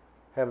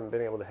 Haven't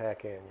been able to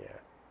hack in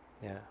yet.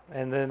 Yeah,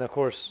 and then of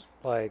course,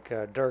 like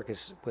Dirk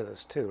is with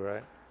us too,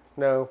 right?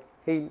 No,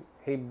 he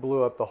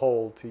blew up the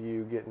hole to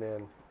you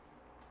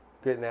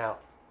getting out,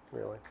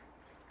 really.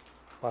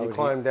 Why You would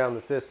climbed down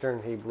the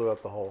cistern, he blew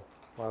up the hole.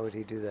 Why would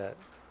he do that?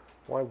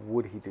 Why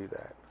would he do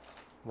that?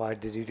 Why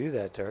did you do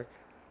that, Dirk?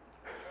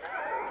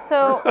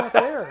 So,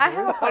 There, I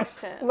have a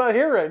question. I'm not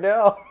here right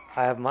now.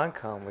 I have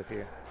Mindcom with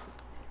you.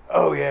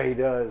 Oh yeah, he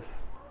does.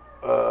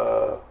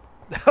 So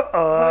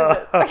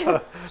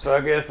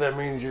I guess that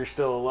means you're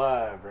still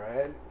alive,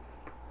 right?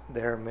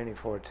 There are many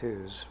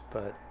 4-2s,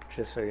 but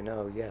just so you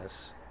know,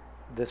 yes,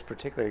 this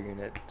particular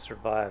unit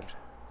survived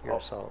your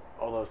assault.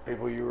 All those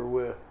people you were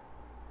with.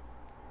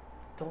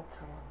 Don't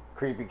tell him.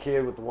 Creepy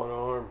kid with the one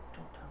arm.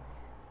 Don't tell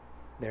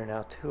him. There are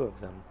now 2 of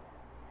them.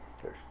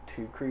 There's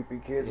 2 creepy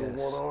kids with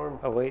Yes. one arm.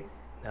 Oh wait,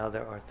 now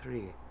there are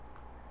 3.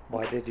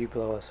 Why did you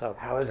blow us up?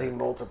 How is he Dirk?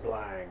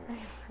 multiplying?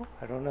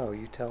 I don't know.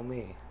 You tell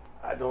me.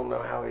 I don't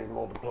know how he's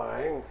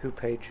multiplying. Who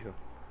paid you?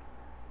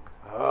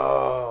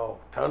 Oh,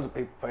 tons of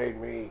people paid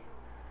me.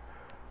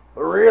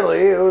 But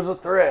really, it was a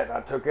threat. I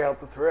took out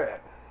the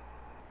threat.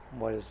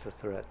 What is the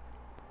threat?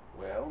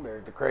 Well,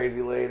 there's the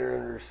crazy lady in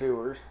her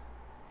sewers.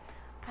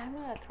 I'm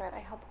not a threat. I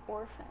help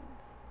orphans.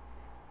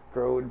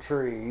 growing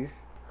trees.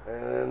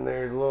 And then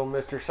there's little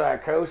Mr.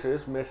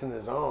 Psychosis missing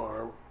his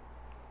arm.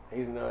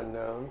 He's an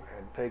unknown.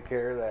 Had to take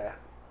care of that.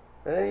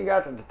 And then you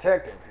got the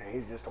detective.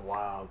 He's just a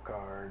wild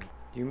card.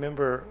 Do you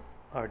remember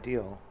our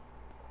deal?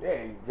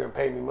 Yeah, you're going to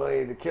pay me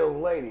money to kill the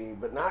lady,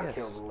 but not Yes,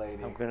 kill the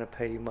lady. I'm going to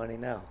pay you money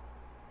now.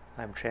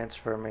 I'm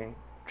transferring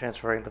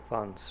the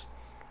funds.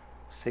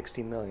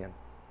 60 million.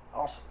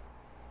 Awesome.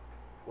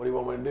 What do you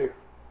want me to do?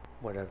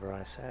 Whatever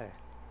I say.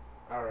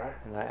 All right.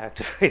 And I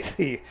activate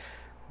the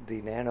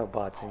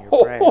nanobots in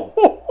your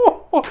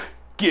brain.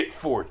 Get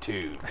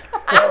 4-2.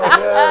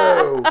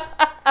 Oh,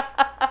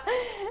 no.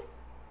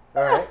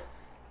 All right.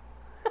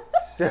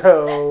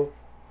 So,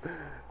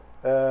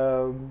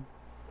 So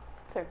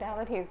now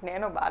that he's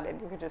nanobotted,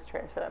 you could just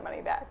transfer that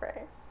money back,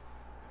 right?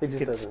 he You just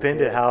can doesn't spend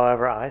do it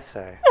however I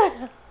say.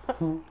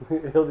 He'll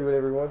do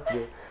whatever he wants to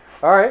do.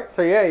 All right.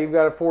 So, yeah, you've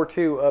got a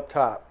 4-2 up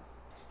top.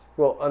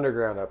 Well,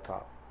 underground up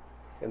top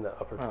in the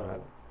upper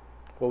tunnel.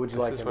 What would you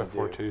like This is him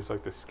why to do? 4-2 is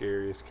like the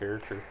scariest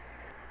character.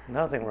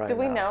 Nothing right Do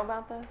we now. know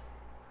about this?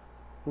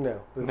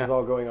 No, this No. is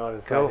all going on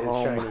inside Go his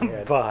home, shiny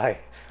head. buy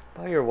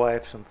your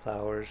wife some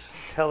flowers.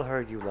 Tell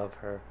her you love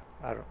her.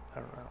 I don't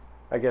know.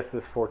 I guess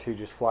this 4-2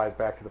 just flies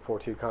back to the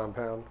 4-2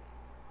 compound.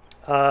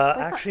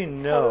 Actually,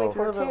 totally no.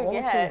 true. You're the only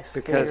Yeah, thing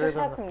because scarier Has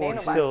than the some He nanobot Fortnite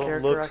still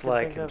character I looks can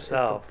like think of is the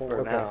himself Bolt. for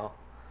Okay. now.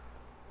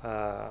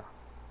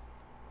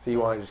 So you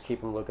want to just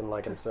keep him looking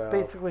like Just himself?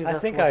 basically, I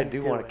that's think what I he's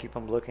do want doing. to keep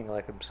him looking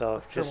like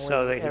himself, just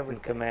so Assimilating that he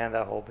everything. can command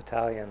that whole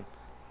battalion,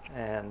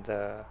 and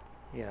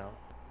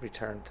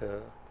return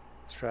to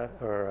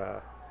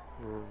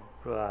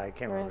I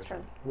can't remember. his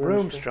Runestrom. name.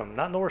 Roomstrom,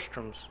 not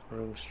Nordstrom's.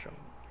 Roomstrom.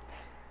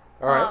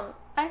 All right.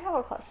 I have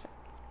a question.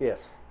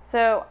 Yes.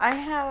 So I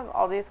have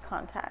all these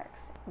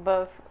contacts,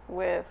 both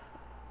with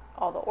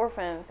all the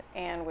orphans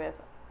and with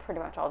pretty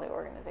much all the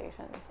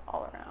organizations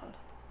all around.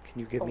 Can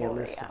you give me a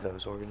list of Valoria.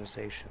 those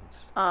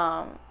organizations?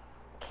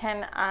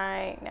 Can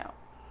I no?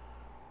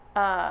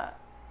 I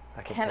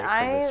can Can take the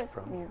I list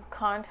from.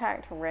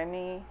 contact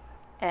Remy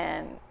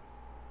and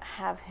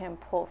have him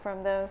pull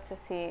from those to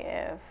see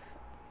if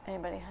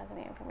anybody has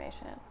any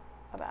information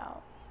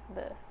about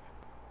this?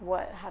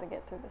 How to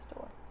get through this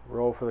door?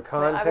 Roll for the I mean,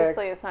 contact.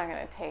 obviously, it's not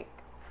going to take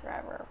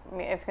forever. I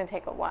mean, it's going to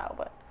take a while,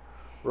 but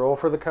Roll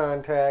for the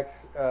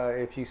contacts.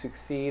 If you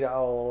succeed,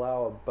 I'll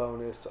allow a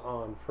bonus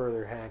on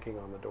further hacking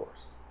on the doors.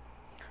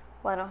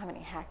 well, I don't have any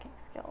hacking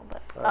skill.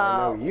 But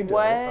No, you don't.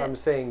 what I'm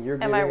saying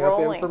you're am I giving up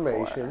rolling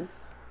information.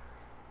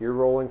 You're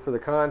rolling for the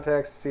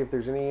contacts to see if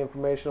there's any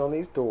information on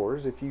these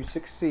doors. If you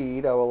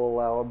succeed, I will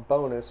allow a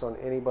bonus on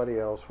anybody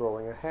else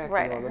rolling a hacking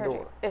right? I on the heard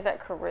door. you. Is that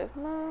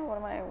charisma? What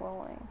am I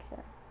rolling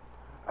here?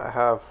 I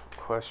have a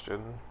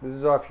question. This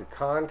is off your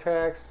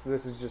contacts.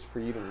 This is just for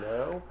you to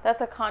know,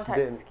 That's a contact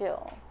Didn't-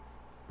 skill.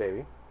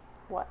 baby.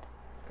 What?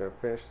 Gonna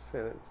finish the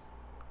sentence.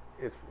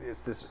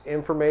 It's this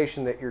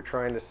information that you're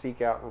trying to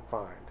seek out and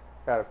find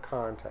out of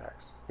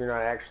contacts. You're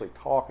not actually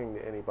talking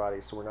to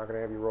anybody, so we're not gonna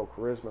have you roll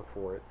charisma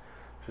for it.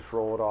 Just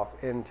roll it off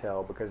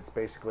intel because it's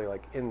basically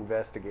like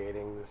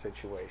investigating the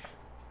situation.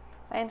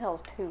 My intel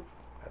is 2.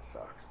 That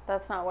sucks.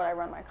 That's not what I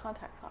run my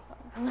contacts off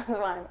of. That's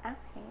why I'm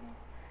asking.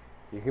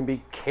 You can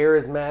be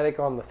charismatic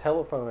on the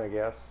telephone, I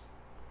guess.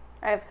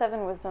 I have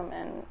 7 wisdom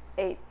and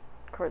 8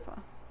 charisma.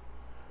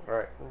 All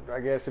right. I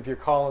guess if you're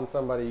calling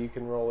somebody, you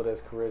can roll it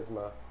as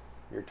charisma.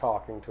 You're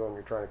talking to them.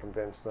 You're trying to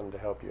convince them to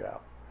help you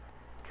out.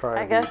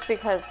 I guess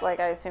because I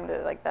assumed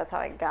that that's how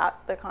I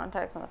got the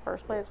contacts in the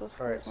first place was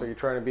All right. So charisma. you're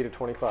trying to beat a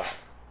 25.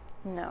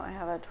 No, I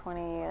have a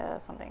 20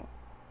 something.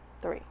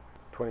 3.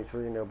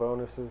 23, no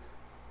bonuses.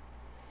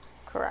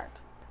 Correct.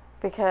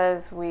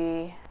 Because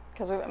we've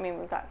got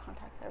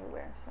contacts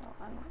everywhere, so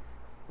I'm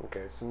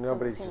Okay, so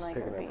nobody's seem just like it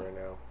picking would up be right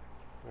now.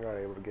 You're not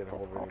able to get a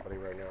hold of difficult.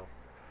 anybody right now.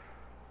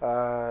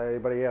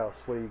 Anybody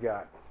else? What do you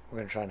got? We're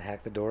gonna try and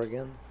hack the door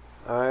again.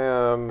 I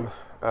am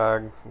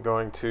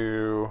going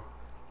to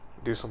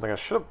do something I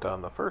should have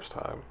done the first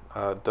time.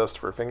 Dust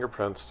for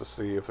fingerprints to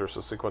see if there's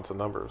a sequence of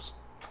numbers.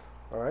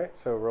 All right,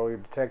 so roll your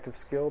detective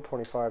skill.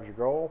 25 is your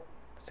goal.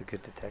 It's a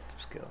good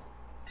detective skill.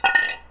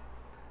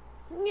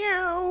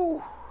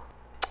 No.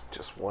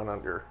 Just one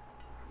under.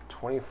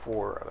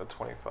 24 out of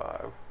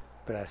 25.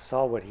 But I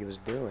saw what he was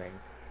doing,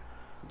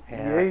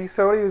 and Yeah, you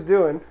saw what he was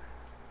doing.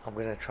 I'm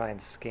gonna try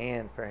and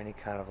scan for any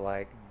kind of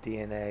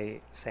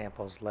DNA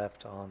samples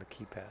left on the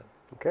keypad.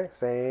 Okay,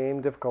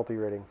 same difficulty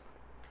rating.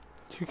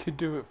 You could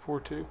do it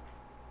 4-2.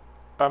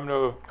 I'm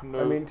no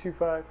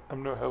 2-5.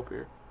 I'm no help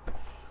here.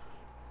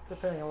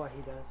 Depending on what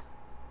he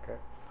does.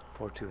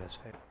 4-2 has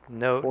failed.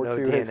 No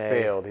 4-2 DNA has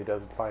failed. He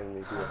doesn't find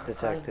any DNA.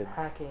 detected. I'm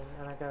hacking,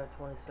 and I got a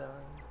 27.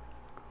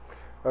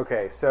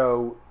 Okay,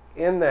 so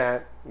in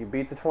that, you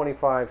beat the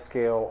 25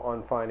 scale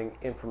on finding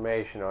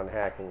information on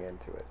hacking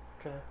into it.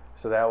 Okay.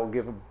 So that will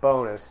give a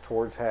bonus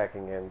towards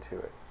hacking into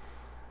it.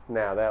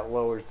 Now that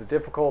lowers the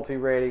difficulty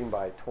rating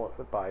by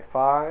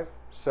 5.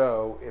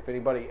 So if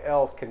anybody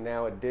else can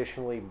now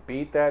additionally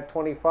beat that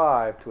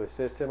 25 to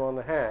assist him on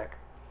the hack,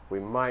 we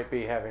might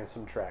be having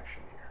some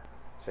traction here.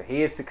 So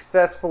he is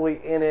successfully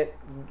in it.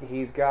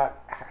 He's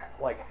got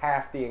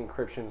half the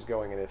encryptions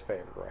going in his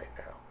favor right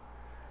now.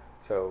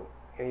 So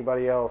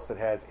anybody else that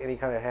has any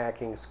kind of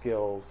hacking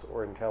skills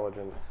or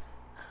intelligence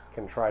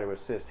can try to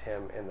assist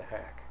him in the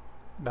hack.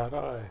 Not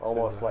I.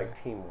 Almost said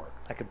like teamwork.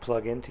 I could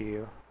plug into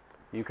you.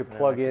 You could Yeah,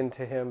 plug I could-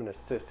 into him and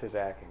assist his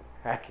hacking.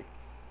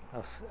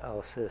 I'll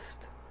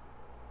assist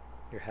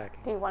your hacking.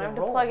 Do you want Then him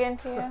to roll. plug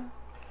into you?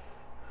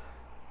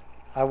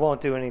 I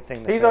won't do anything.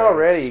 He's nefarious.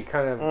 already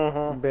kind of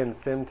Mhm. been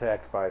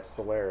sim-teched by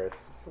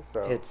Solaris,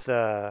 so It's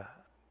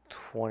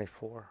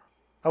 24.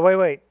 Oh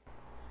wait.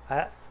 Do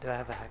I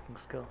have a hacking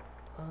skill?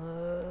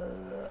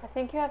 I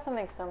think you have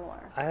something similar.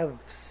 I have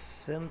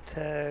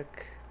Simtech.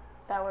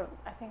 That would,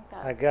 I think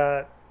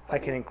that's. I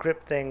can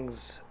encrypt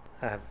things.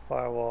 I have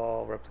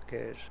firewall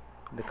replication.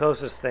 The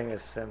closest thing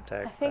is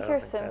Simtech. I think but your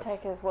don't that's-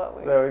 Simtech is what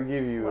we. that would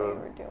give you What a we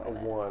were doing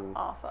it 1.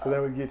 off So of.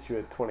 that would get you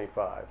at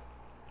 25.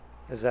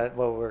 Is that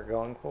what we're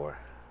going for?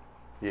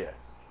 Yes.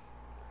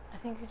 I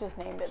think you just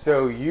named it.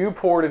 So you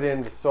poured it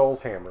into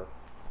Soul's Hammer.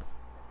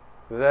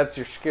 That's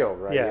your skill,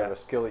 right? You Yeah, have a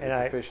skill that and you're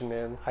I- proficient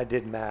in. I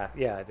did math.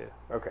 Yeah, I do.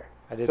 Okay.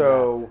 I did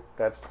So math.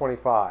 that's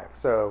 25.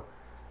 So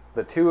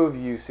the two of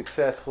you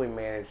successfully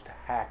managed to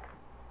hack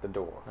the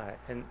door. All right,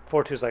 and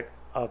 42's like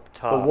up The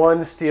top.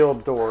 one steel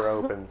door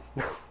opens.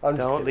 I'm just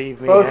Don't kidding.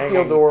 leave me Both steel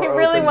hanging. door he opens.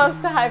 really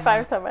wants to high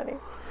five somebody.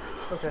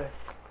 Okay.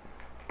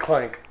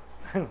 Clank.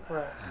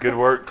 Right. Good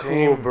work, Cool,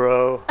 team.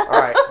 bro. All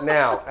right,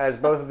 now, as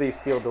both of these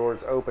steel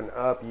doors open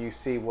up, you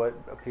see what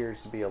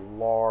appears to be a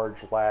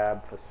large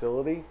lab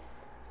facility.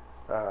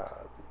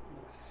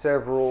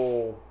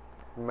 Several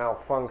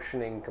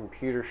malfunctioning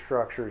computer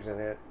structures in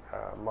it,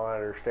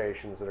 monitor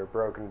stations that are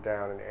broken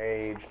down and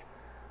aged,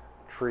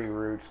 tree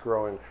roots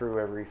growing through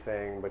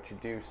everything, but you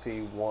do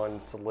see one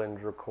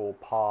cylindrical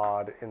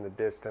pod in the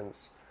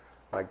distance,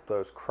 like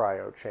those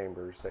cryo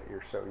chambers that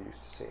you're so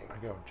used to seeing. I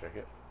go and check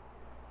it.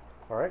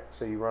 All right,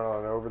 so you run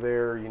on over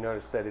there. You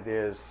notice that it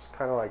is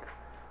kind of like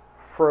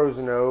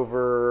frozen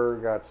over,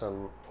 got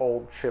some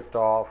old chipped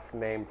off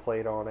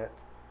nameplate on it,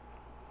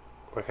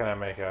 What can I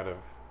make out of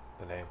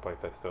the nameplate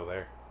that's still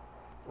there?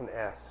 an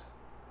S.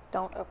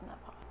 Don't open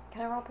that pod.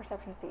 Can I roll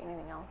perception to see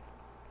anything else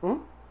Hmm?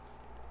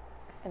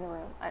 in the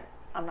room?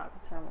 I'm not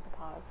concerned with the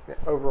pod. Yeah,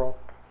 overall.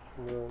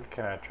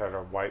 Can I try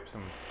to wipe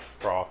some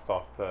frost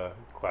off the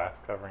glass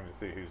covering to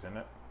see who's in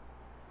it?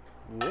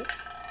 Yeah.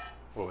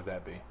 What would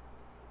that be?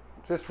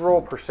 Just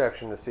roll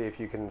perception to see if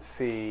you can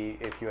see,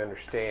 if you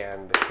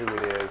understand who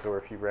it is, or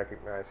if you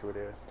recognize who it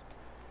is.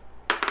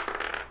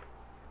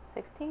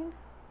 16?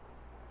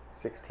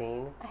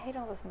 16. I hate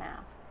all this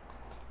math.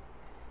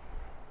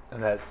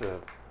 And that's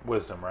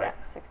wisdom, right?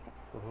 Yeah, 16.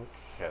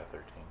 Yeah,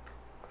 13.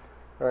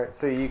 All right,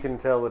 so you can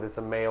tell that it's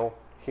a male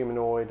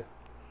humanoid,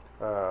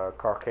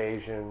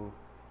 Caucasian,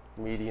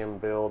 medium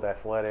build,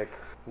 athletic.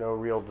 No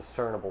real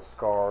discernible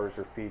scars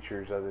or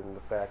features other than the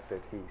fact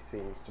that he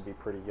seems to be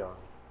pretty young.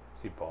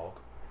 Is he bald?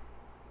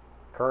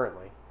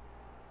 Currently.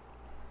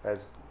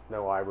 Has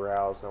no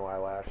eyebrows, no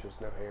eyelashes,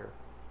 no hair,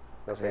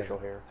 no facial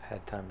hair.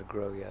 Had time to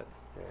grow yet.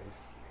 Yeah,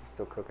 he's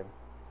still cooking.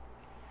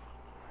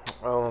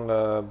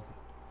 I'll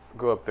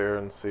go up there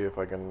and see if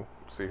I can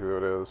see who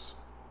it is.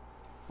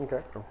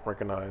 Okay. Or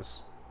recognize.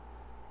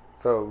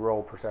 So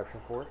roll perception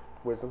for it.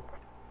 Wisdom.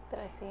 Did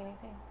I see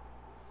anything?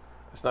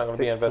 It's not going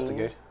to be 16?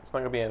 investigation. It's not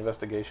going to be an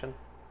investigation.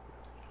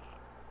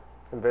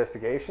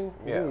 Investigation. You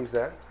can Yeah. use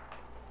that.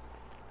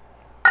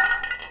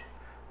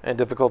 And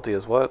difficulty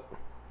is what?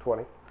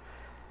 20.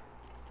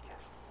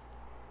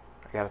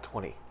 I got a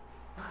 20.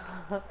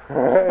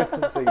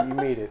 So you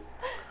meet it.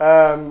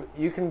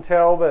 You can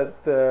tell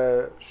that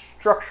the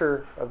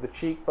structure of the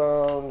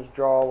cheekbones,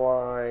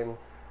 jawline,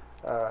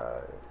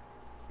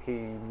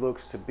 he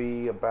looks to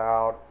be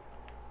about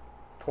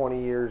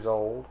 20 years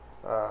old.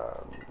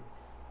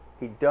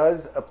 He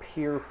does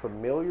appear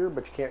familiar,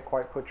 but you can't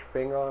quite put your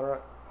finger on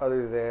it,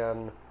 other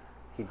than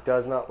he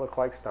does not look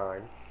like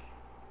Stein.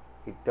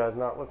 He does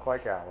not look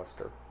like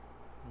Alistair.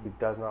 He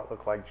does not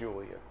look like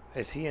Julian.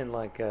 Is he in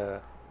like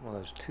one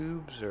of those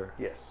tubes, or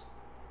Yes,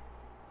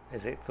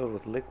 is it filled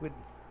with liquid?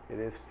 it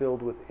is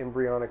filled with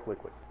embryonic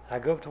liquid. I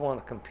go up to one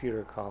of the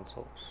computer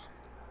consoles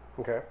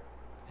Okay.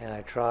 and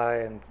I try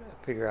and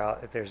figure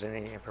out if there's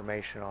any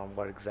information on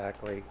what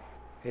exactly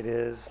it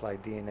is,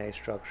 like DNA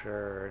structure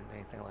or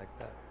anything like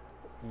that.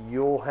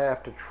 You'll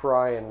have to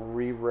try and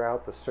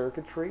reroute the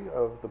circuitry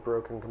of the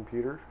broken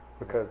computers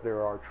because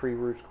there are tree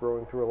roots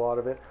growing through a lot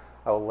of it.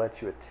 I will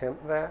let you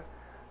attempt that.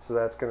 So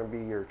that's going to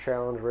be your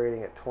challenge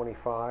rating at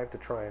 25 to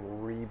try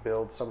and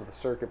rebuild some of the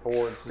circuit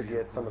boards to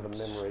get some of the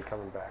memory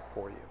coming back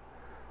for you.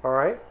 All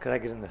right? Could I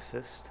get an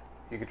assist?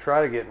 You could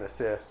try to get an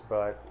assist,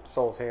 but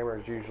Soul's Hammer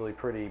is usually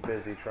pretty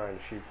busy trying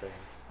to shoot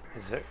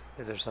things.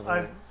 Is there something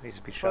I- that needs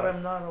to be But shot?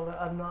 I'm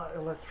not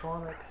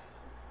electronics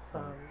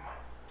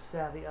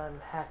savvy. I'm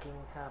hacking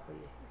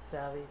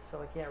savvy,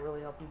 so I can't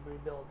really help you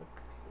rebuild the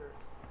computer.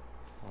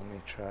 Let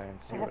me try and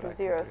see I what have I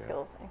zero can do.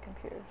 skills in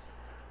computers.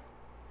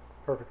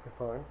 Perfectly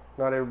fine.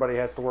 Not everybody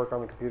has to work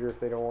on the computer if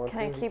they don't want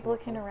Can to. I keep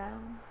looking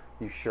around?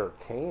 You sure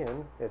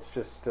can. It's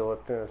just still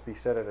going to be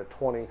set at a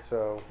 20,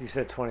 so You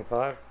said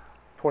 25?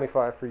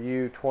 25 for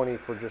you, 20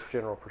 for just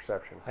general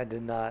perception. I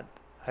did not.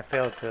 I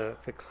failed to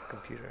fix the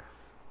computer.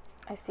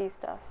 I see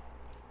stuff.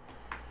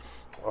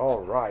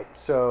 All right,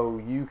 so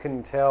you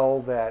can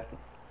tell that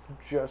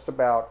just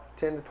about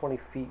 10 to 20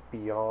 feet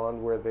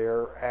beyond where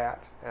they're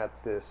at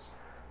this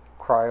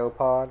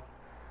cryopod,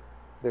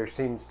 there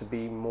seems to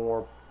be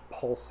more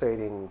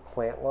pulsating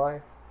plant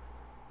life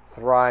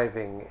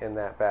thriving in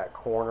that back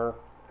corner,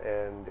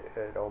 and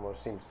it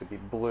almost seems to be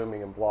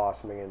blooming and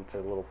blossoming into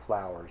little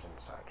flowers and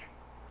such.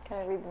 Can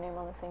I read the name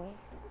on the thingy?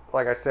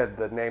 Like I said,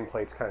 the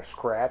nameplate's kind of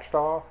scratched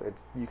off.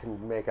 You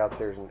can make out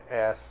there's an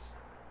S,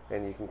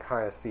 and you can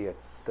kind of see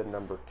the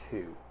number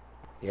 2.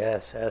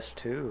 Yes,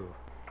 S2.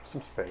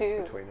 Some space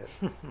Stew. between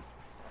it.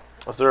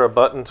 Is there a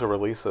button to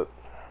release it?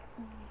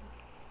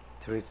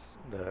 To reach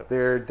the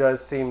There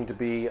does seem to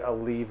be a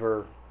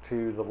lever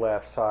to the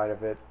left side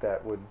of it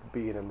that would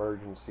be an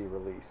emergency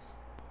release.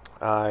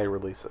 I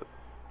release it.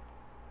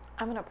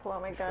 I'm gonna pull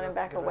out my gun sure and that's a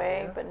back good away,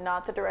 idea? but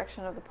not the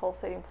direction of the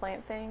pulsating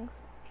plant things.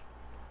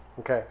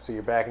 Okay, so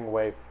you're backing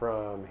away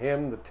from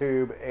him, the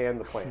tube, and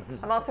the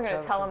plants. I'm also gonna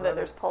Travis, tell is him that that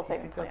there's a-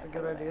 pulsating you think that's plants a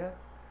good over there. idea?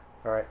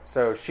 All right,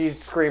 so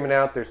she's screaming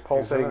out, there's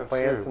pulsating that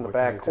plants tube? in the What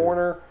can back you do?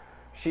 corner.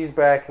 She's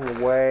backing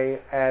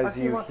away I as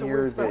see you lots of hear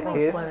weird the stuff on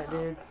this planet, hiss.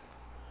 dude.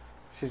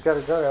 She's got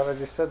a gun out, I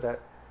just said that.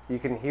 You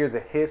can hear the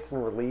hiss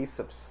and release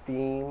of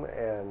steam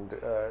and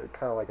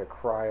kind of like a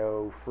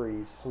cryo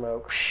freeze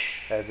smoke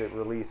as it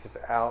releases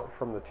out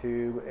from the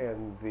tube,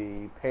 and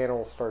the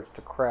panel starts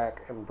to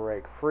crack and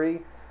break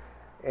free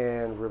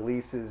and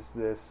releases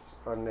this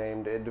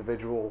unnamed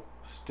individual,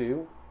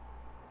 Stu.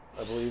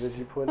 I believe as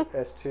you put it,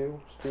 S2,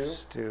 Stu.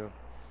 Stu.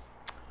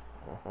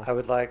 I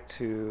would like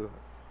to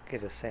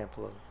get a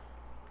sample of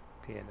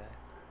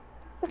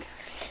DNA.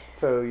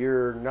 So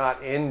you're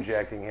not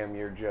injecting him,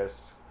 you're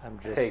just I'm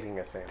just taking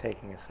a sample.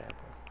 taking a sample.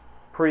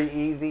 Pretty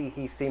easy.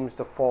 He seems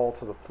to fall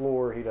to the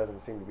floor. He doesn't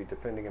seem to be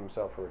defending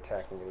himself or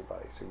attacking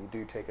anybody. So you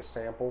do take a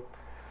sample.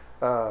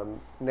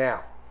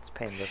 Now, It's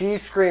painless. she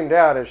screamed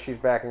out as she's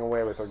backing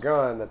away with her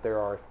gun that there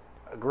are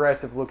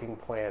aggressive-looking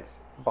plants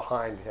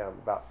behind him,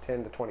 about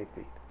 10 to 20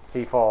 feet.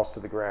 He falls to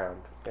the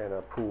ground in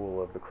a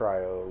pool of the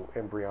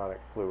cryo-embryonic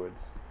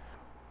fluids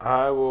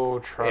I will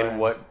try. in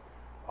what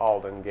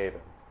Alden gave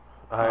him.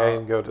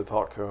 I go to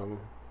talk to him.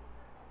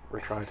 Or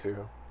try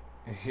to.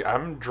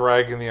 I'm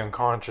dragging the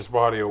unconscious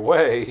body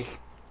away.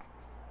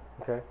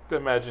 Okay. To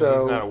imagine So-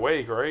 he's not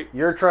awake, right?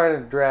 You're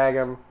trying to drag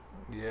him.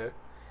 Yeah.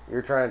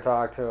 You're trying to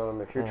talk to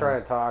him. If you're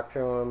trying to talk to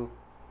him,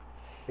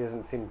 he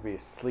doesn't seem to be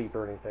asleep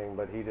or anything,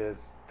 but he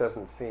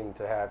doesn't seem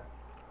to have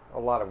a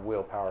lot of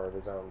willpower of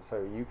his own.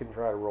 So you can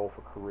try to roll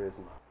for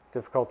charisma.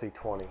 Difficulty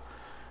 20.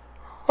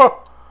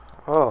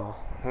 Oh,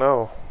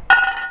 no.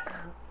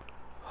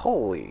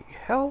 Holy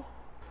hell.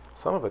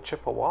 Son of a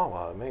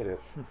Chippewa, I made it.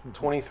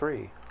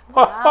 23.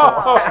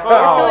 Wow.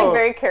 You're feeling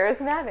very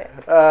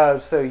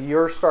charismatic. So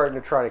you're starting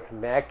to try to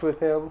connect with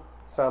him.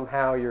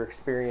 Somehow your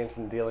experience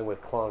in dealing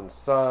with cloned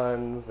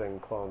sons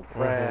and cloned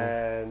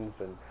friends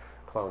and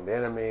cloned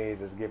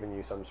enemies is giving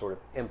you some sort of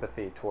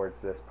empathy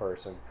towards this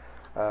person.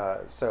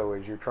 So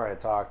as you're trying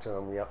to talk to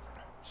him, you yell,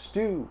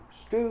 Stu,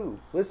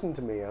 listen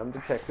to me. I'm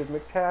Detective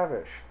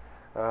McTavish.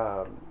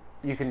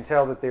 You can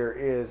tell that there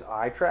is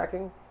eye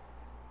tracking.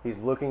 He's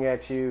looking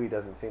at you. He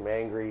doesn't seem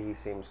angry. He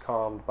seems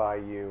calmed by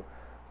you,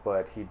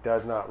 but he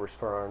does not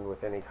respond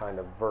with any kind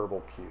of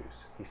verbal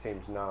cues. He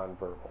seems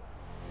nonverbal.